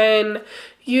it's when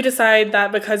you decide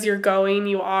that because you're going,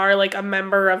 you are like a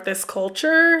member of this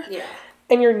culture,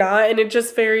 and you're not, and it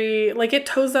just very like it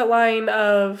toes that line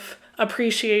of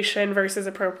appreciation versus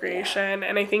appropriation,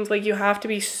 and I think like you have to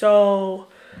be so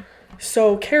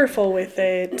careful with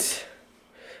it,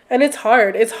 and it's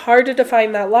hard to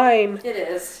define that line. It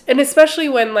is, and especially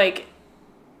when like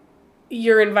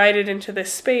you're invited into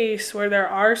this space where there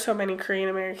are so many Korean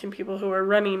American people who are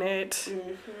running it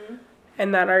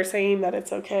and that are saying that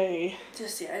it's okay.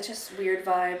 It's just weird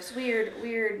vibes.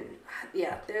 Weird.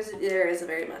 Yeah, there is a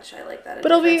very much, I like that.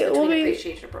 But it'll be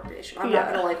appreciation and appropriation. I'm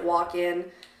not gonna like walk in,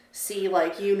 see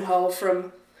like Yoon Ho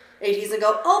from 80s and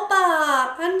go,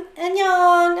 Oppa,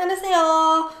 annyeong,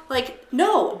 안녕하세요. Like,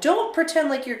 no, don't pretend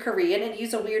like you're Korean and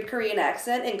use a weird Korean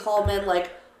accent and call men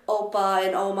like Oppa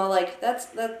and Oma. Like, that's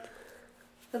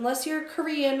unless you're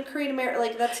Korean American,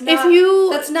 like that's not. If you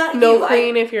that's not know you.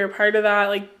 Korean, if you're a part of that,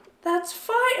 like that's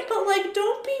fine, but like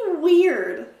don't be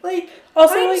weird. Like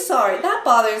also, I'm like, sorry, that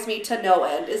bothers me to no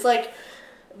end. Is like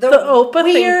the Oppa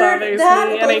thing bothers me, and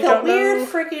I don't know. Weird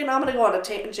freaking. I'm gonna go on a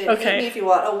tangent. Okay. Hit me if you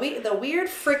want. The weird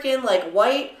freaking like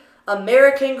white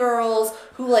American girls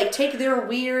who like take their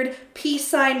weird peace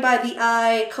sign by the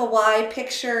eye kawaii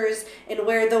pictures and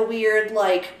wear the weird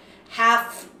like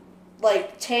half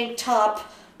like tank top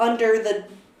under the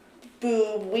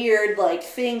boob weird like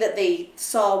thing that they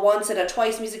saw once in a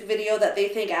Twice music video that they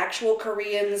think actual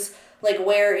Koreans like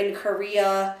wear in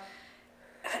Korea.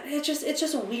 It's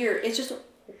just weird.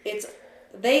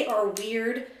 They are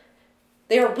weird.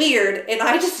 They're weird, and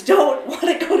I just don't want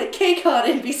to go to KCON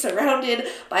and be surrounded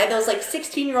by those like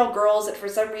 16-year-old girls that for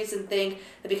some reason think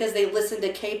that because they listen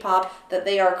to K-pop that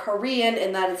they are Korean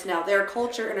and that it's now their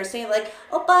culture and are saying like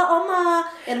Oppa, Oma,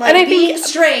 and like and being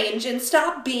strange and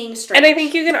stop being strange. And I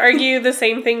think you can argue the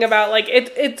same thing about like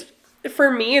it.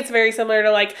 For me, it's very similar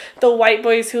to like the white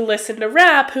boys who listen to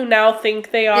rap who now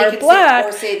think they are black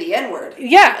or say the N-word.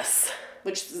 Yes.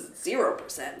 Which is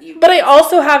 0%. But I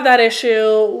also have that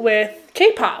issue with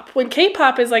K-pop. When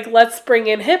K-pop is like, let's bring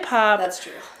in hip-hop. That's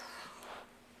true.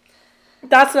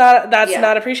 That's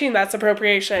not appreciating. That's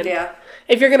appropriation. Yeah.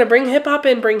 If you're going to bring hip-hop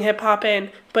in.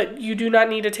 But you do not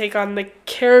need to take on the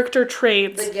character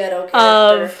traits the ghetto character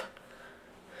of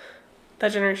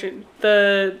that generation.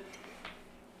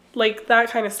 Like,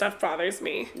 that kind of stuff bothers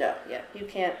me. No, yeah. You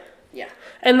can't. Yeah.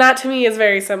 And that to me is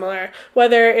very similar.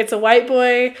 Whether it's a white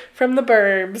boy from the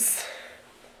burbs.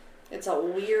 It's a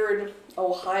weird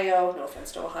Ohio, no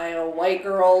offense to Ohio, white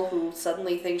girl who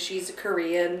suddenly thinks she's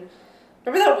Korean.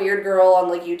 Remember that weird girl on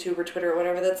like YouTube or Twitter or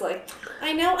whatever that's like,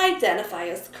 I now identify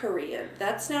as Korean.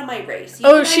 That's now my race.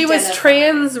 She was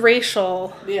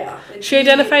transracial. Yeah. She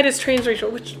identified as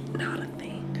transracial, which not a thing.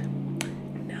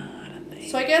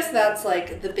 So I guess that's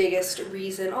like the biggest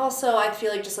reason. Also, I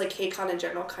feel like just like KCON in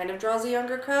general kind of draws a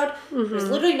younger crowd. Mm-hmm. There's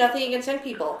literally nothing against young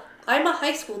people. I'm a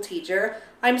high school teacher.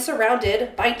 I'm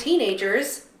surrounded by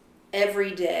teenagers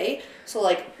every day. So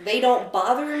like they don't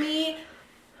bother me.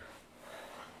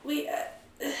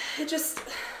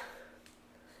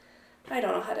 I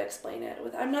don't know how to explain it.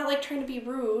 I'm not like trying to be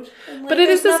rude. And, like, but it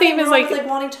is the same as like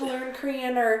wanting to learn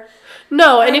Korean or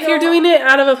no. And if you're doing it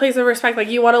out of a place of respect, like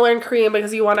you want to learn Korean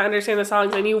because you want to understand the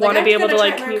songs and you want to be able to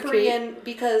like communicate. Korean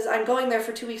because I'm going there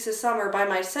for 2 weeks this summer by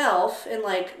myself and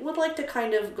like would like to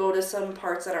kind of go to some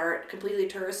parts that aren't completely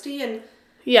touristy and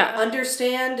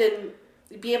understand and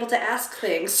be able to ask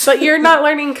things. But you're not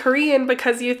learning Korean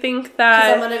because you think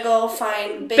that I'm gonna go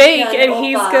find Bake and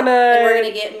he's gonna and we're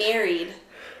gonna get married.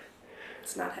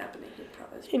 It's not happening.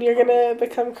 And you're gonna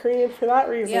become Korean for that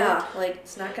reason. Yeah, like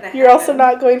it's not gonna happen. You're also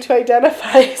not going to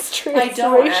identify as transracial. I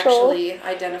don't actually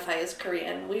identify as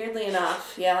Korean. Weirdly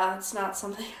enough, yeah, it's not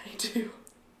something I do.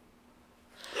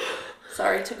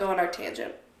 Sorry to go on our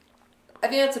tangent. I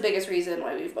think that's the biggest reason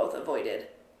why we've both avoided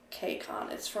KCON.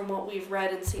 It's from what we've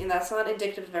read and seen. That's not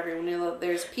indicative of everyone. You know,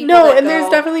 there's people that go, there's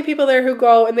definitely people there who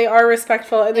go and they are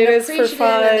respectful and it is for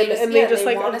fun and they just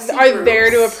like are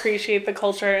there to appreciate the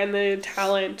culture and the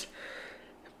talent.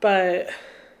 But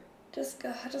just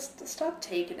stop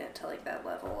taking it to like that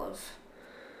level of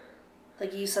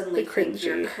like you suddenly think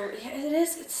you're yeah, it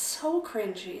is. It's so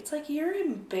cringy. It's like you're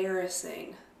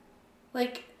embarrassing.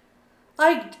 Like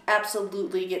I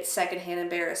absolutely get secondhand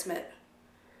embarrassment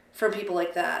from people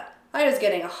like that. I was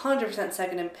getting 100%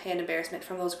 secondhand embarrassment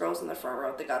from those girls in the front row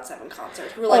at the GOT7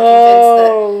 concert who were like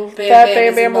convinced that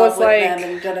Bam Bam is in love with them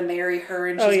and gonna marry her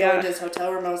and she's going to his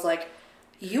hotel room. I was like,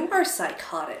 you are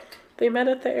psychotic. They met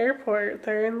at the airport.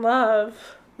 They're in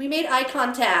love. We made eye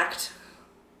contact.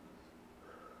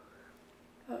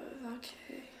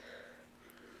 Okay.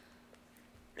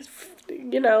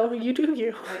 You know, you do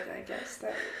you. I guess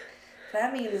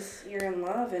that means you're in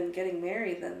love and getting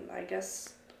married, then I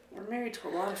guess we're married to a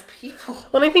lot of people.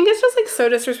 Well, I think it's just, like, so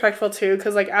disrespectful, too,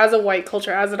 because, like, as a white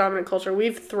culture, as a dominant culture,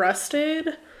 we've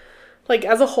thrusted, like,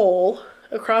 as a whole,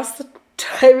 across the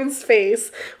time and space,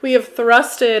 we have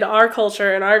thrusted our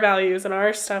culture and our values and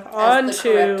our stuff onto... As the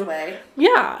correct way.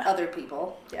 Yeah. Other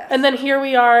people, yes. And then here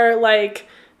we are, like,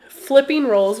 flipping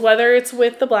roles, whether it's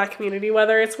with the Black community,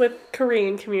 whether it's with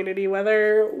Korean community,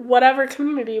 whatever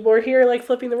community, we're here, like,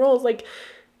 flipping the roles, like...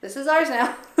 This is ours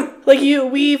now. Like,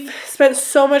 we've spent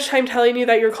so much time telling you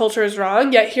that your culture is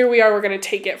wrong, yet here we are, we're going to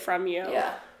take it from you.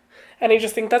 Yeah. And I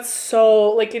just think that's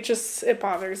so, like, it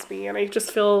bothers me. And I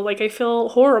just feel, like, I feel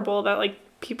horrible that, like,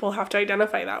 people have to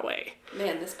identify that way.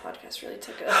 Man, this podcast really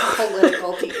took a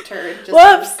political deep turn just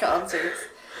Whoops. for concerts.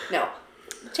 No.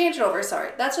 Change it over,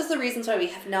 sorry. That's just the reasons why we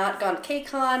have not gone to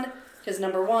KCON, because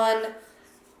number one,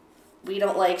 we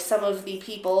don't like some of the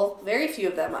people, very few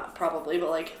of them probably, but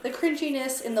like the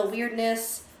cringiness and the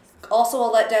weirdness. Also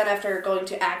a letdown after going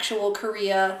to actual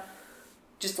Korea.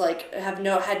 Just like had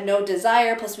no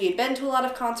desire. Plus we had been to a lot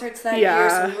of concerts that year,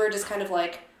 so we were just kind of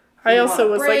like. I also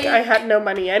was like, I had no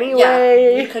money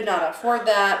anyway. Yeah, we could not afford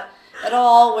that at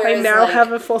all. Whereas I now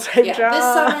have a full-time job. This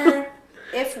summer,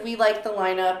 if we like the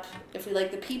lineup, if we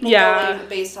like the people going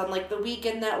based on like the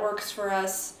weekend that works for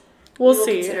us, we'll will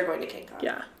see. Consider going to KCON.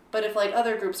 Yeah. But if like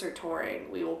other groups are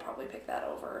touring, we will probably pick that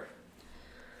over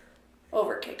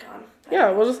KCON.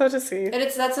 Yeah, we'll just have to see. And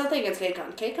that's nothing against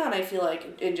KCON. KCON, I feel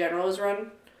like in general is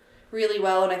run really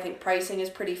well, and I think pricing is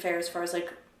pretty fair as far as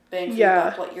like bang for your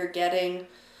buck, what you're getting.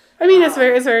 I mean, it's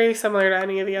very similar to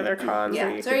any of the other cons. Yeah,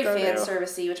 it's very fan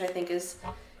servicey, which I think is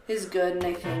good, and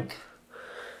I think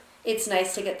it's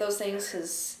nice to get those things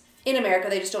because in America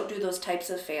they just don't do those types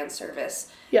of fan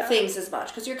service things as much.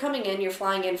 Because you're coming in, you're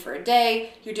flying in for a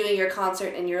day, you're doing your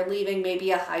concert, and you're leaving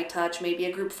maybe a high touch, maybe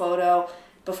a group photo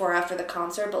before or after the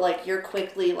concert, but like you're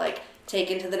quickly like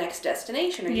taken to the next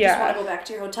destination, or you just want to go back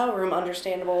to your hotel room.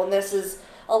 Understandable, and this is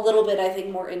a little bit, I think,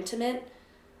 more intimate.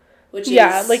 Which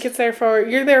is, like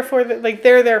you're there for the, like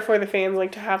they're there for the fans,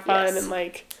 like to have fun and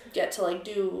like get to like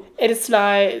do. And it's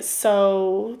not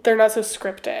so, they're not so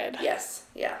scripted. Yes,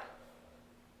 yeah.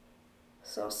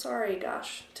 So sorry,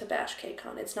 gosh, to bash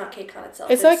KCON. It's not KCON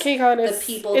itself. It's not KCON. It's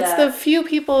people the few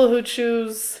people who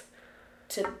choose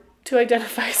to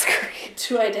identify as Korean.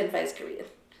 To identify as Korean.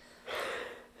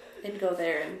 And go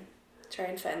there and try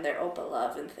and find their Oppa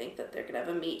love and think that they're gonna have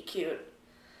a meet cute.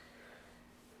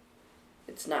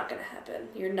 It's not going to happen.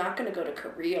 You're not going to go to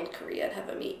Korea and have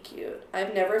a meet cute.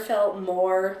 I've never felt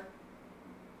more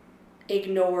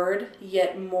ignored,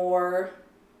 yet more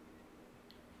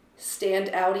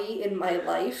stand-outy in my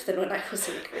life than when I was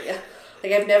in Korea.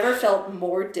 Like, I've never felt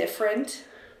more different,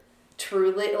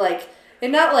 truly. Like,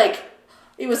 and not like,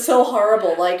 it was so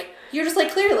horrible. Like, you're just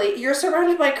like, clearly, you're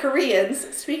surrounded by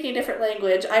Koreans speaking a different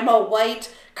language. I'm a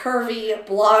white, curvy,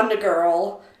 blonde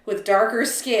girl with darker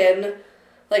skin,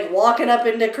 like, walking up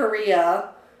into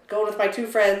Korea, going with my two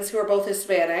friends who are both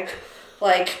Hispanic.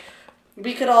 Like,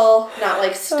 we could all not,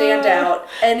 like, stand out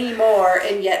anymore,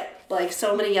 and yet, like,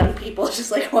 so many young people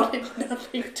just, like, wanted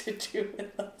nothing to do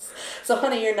with us. So,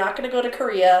 honey, you're not going to go to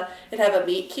Korea and have a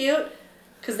meet cute,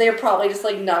 because they're probably just,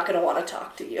 like, not going to want to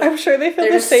talk to you. I'm sure they feel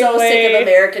the same way. They're just so sick of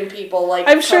American people, like,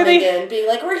 coming in, being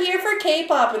like, we're here for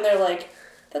K-pop, and they're like,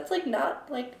 that's, like, not,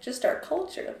 like, just our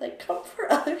culture. Like, come for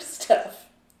other stuff.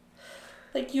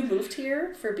 Like, you moved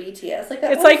here for BTS? Like,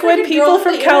 that it's like when people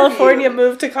from California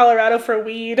move to Colorado for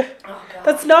weed. Oh, God.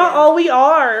 That's not all we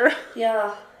are.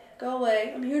 Yeah. Go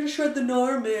away. I'm here to shred the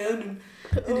gnar, man,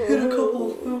 and hit a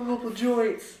couple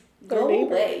joints. Go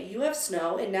away. You have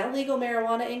snow and now legal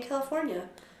marijuana in California.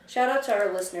 Shout out to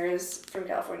our listeners from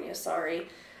California. Sorry.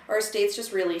 Our state's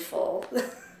just really full.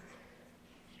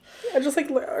 I just,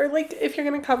 like, or, like, if you're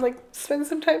gonna come, like, spend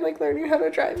some time, like, learning how to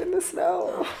drive in the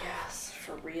snow. Oh, yes.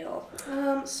 For real.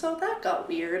 So that got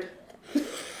weird.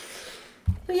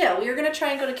 But yeah, we were going to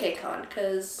try and go to KCON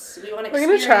because we want to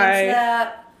experience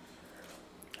that.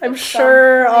 I'm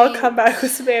sure I'll come back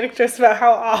with some anecdotes about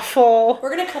how awful.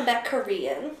 We're going to come back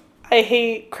Korean. I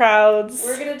hate crowds.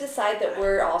 We're going to decide that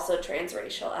we're also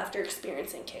transracial after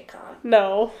experiencing KCON.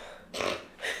 No.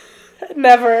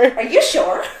 Never. Are you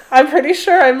sure? I'm pretty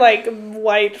sure I'm like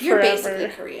white You're forever. basically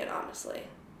Korean, honestly.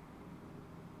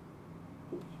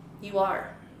 You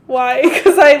are. Why?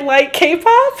 Because I like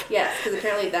K-pop? Yes, because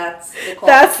apparently that's the qualification.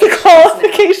 That's the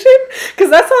qualification? Because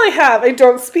that's all I have. I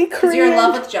don't speak Korean. Because you're in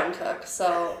love with Jungkook,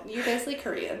 so you're basically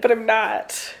Korean. But I'm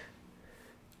not.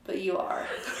 But you are.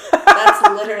 That's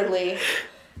literally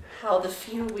how the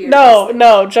few weird. No,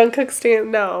 Jungkook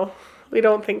stan. No, we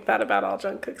don't think that about all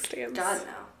Jungkook stans. God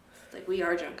no. Like we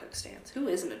are Jungkook stans. Who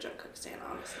isn't a Jungkook stan,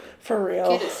 honestly? For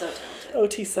real. Kid is so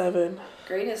talented. OT7.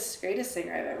 Greatest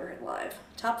singer I've ever heard live.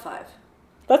 Top 5.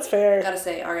 That's fair. Gotta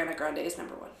say, Ariana Grande is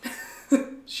number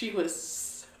 1. She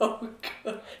was so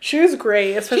good. She was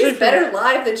great, especially She's better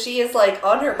live than she is like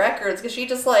on her records because she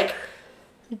just like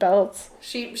belts.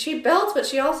 She belts, but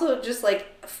she also just like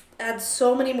adds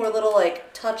so many more little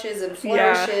like touches and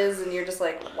flourishes, and you're just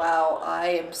like, wow, I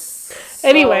am. So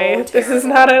anyway, this terrible. is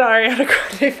not an Ariana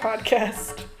Grande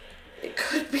podcast. It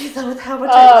could be though, with how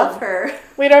much I love her.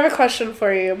 Wait, I have a question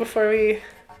for you before we.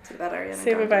 About Ariana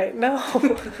say Grande. bye-bye.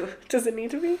 No. Does it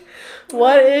need to be?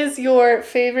 What is your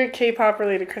favorite K-pop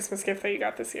related Christmas gift that you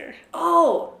got this year?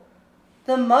 Oh,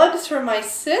 the mugs from my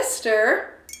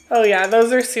sister. Oh yeah,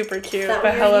 those are super cute. That the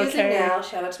we're Hello using K. now.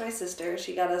 Shout out to my sister.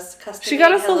 She got us custom. She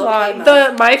got us a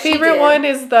lot. My favorite one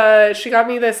is she got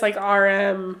me this like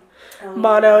RM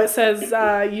mono. It says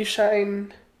 "You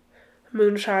Shine,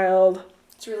 Moonchild."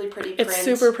 It's really pretty print. It's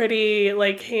super pretty,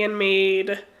 like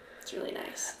handmade. It's really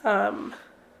nice.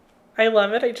 I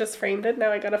love it. I just framed it.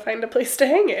 Now I gotta find a place to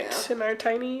hang it in our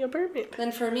tiny apartment.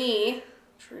 Then for me,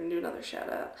 we're gonna do another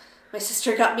shout out. My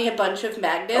sister got me a bunch of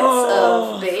magnets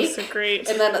of Bake. Those are great.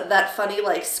 And then that funny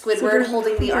like Squidward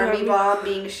holding the army bomb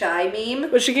being shy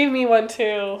meme. But she gave me one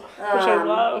too, which I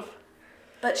love.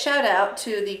 But shout out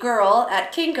to the girl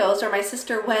at Kinko's where my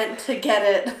sister went to get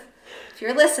it. If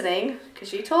you're listening, because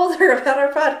she told her about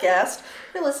our podcast,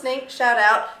 if you're listening, shout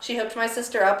out. She hooked my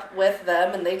sister up with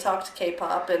them and they talked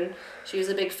K-pop and she was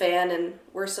a big fan and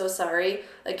we're so sorry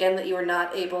again that you were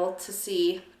not able to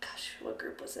see, gosh, what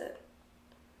group was it?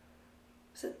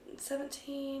 Was it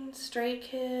 17? Stray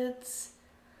Kids?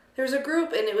 There was a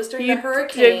group and it was during the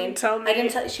hurricane. Didn't tell me.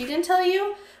 She didn't tell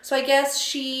you? So I guess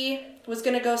she was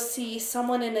going to go see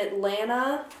someone in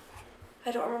Atlanta. I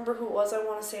don't remember who it was. I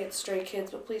want to say it's Stray Kids,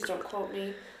 but please don't quote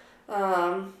me.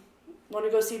 Want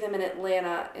to go see them in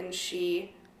Atlanta, and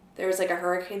there was like a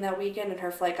hurricane that weekend, and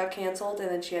her flight got canceled, and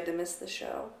then she had to miss the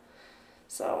show.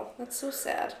 So that's so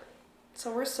sad.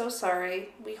 So we're so sorry.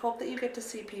 We hope that you get to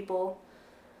see people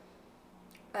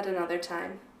at another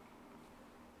time,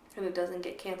 and it doesn't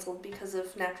get canceled because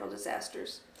of natural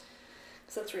disasters.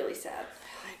 Because that's really sad.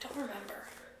 I don't remember.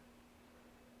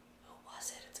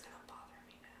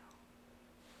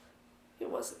 It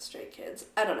wasn't Stray Kids.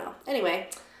 I don't know. Anyway,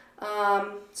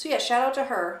 so yeah, shout out to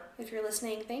her. If you're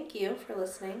listening, thank you for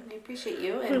listening. We appreciate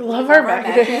you. And we love our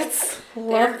magnets.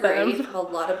 They're great. A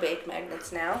lot of Bake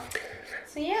magnets now.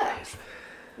 So yeah,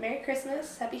 Merry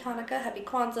Christmas, Happy Hanukkah, Happy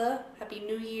Kwanzaa, Happy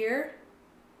New Year.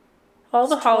 All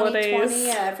the holidays. 2020,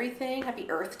 everything. Happy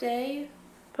Earth Day.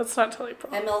 That's not till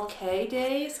April. MLK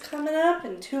Day is coming up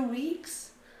in 2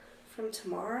 weeks from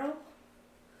tomorrow.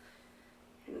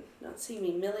 Not seeing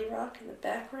me Millie Rock in the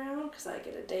background because I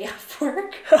get a day off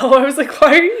work. Oh, I was like,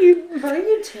 why are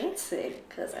you dancing?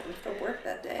 Because I have to work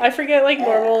that day. I forget, like,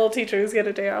 normal teachers get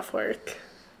a day off work.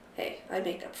 Hey, I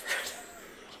make up for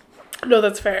it. No,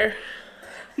 that's fair.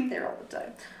 I'm there all the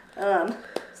time.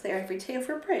 It's there every day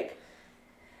for a break.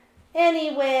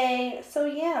 Anyway, so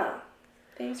yeah.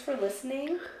 Thanks for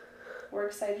listening. We're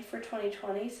excited for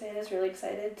 2020. Santa's really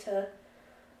excited to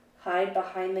hide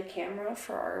behind the camera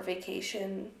for our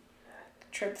vacation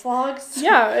trip vlogs.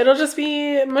 Yeah, it'll just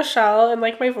be Michelle and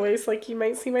like my voice. Like you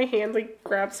might see my hand like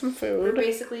grab some food. We're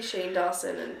basically Shane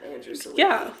Dawson and Andrew Salini.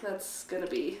 Yeah. That's gonna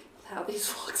be how these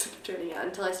vlogs are turning out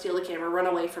until I steal the camera, run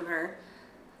away from her,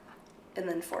 and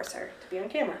then force her to be on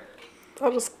camera.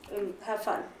 I'll just have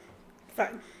fun.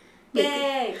 Fine.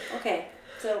 Yay! Okay,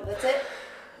 so that's it.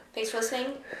 Thanks for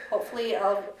listening. Hopefully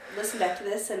I'll listen back to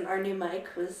this and our new mic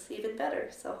was even better.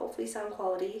 So hopefully sound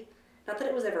quality, not that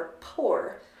it was ever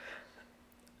poor,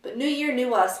 but new year,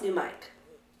 new us, new mic.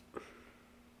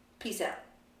 Peace out.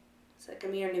 Is that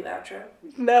going to be our new outro?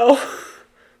 No.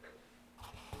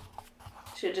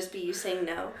 Should it just be you saying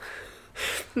no?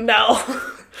 No.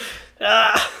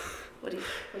 What do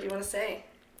you want to say?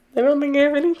 I don't think I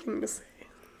have anything to say.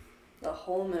 The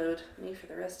whole mood. Me for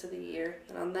the rest of the year.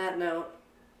 And on that note,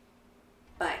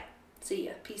 bye. See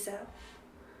ya. Peace out.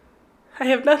 I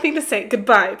have nothing to say.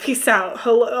 Goodbye. Peace out.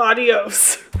 Hello.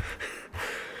 Adios.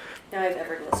 Now I have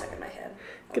Everglow stuck in my head.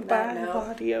 On Goodbye. that note,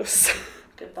 Adios.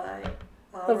 goodbye.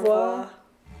 Au revoir.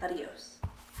 Adios.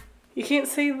 You can't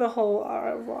say the whole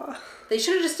au revoir. They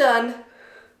should have just done.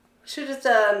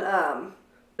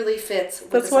 Really fits.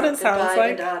 With That's the what song, it sounds goodbye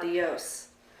like. and adios.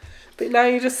 But now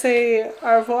you just say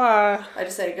au revoir. I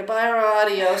just say goodbye or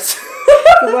adios.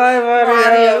 Goodbye,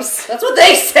 adios. That's what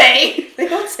they say. They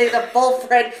don't say the full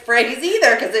French phrase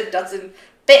either because it doesn't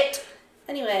fit.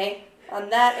 Anyway, on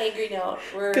that angry note,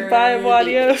 we're Goodbye,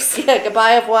 adios. Yeah,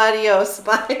 goodbye, adios.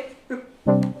 Bye.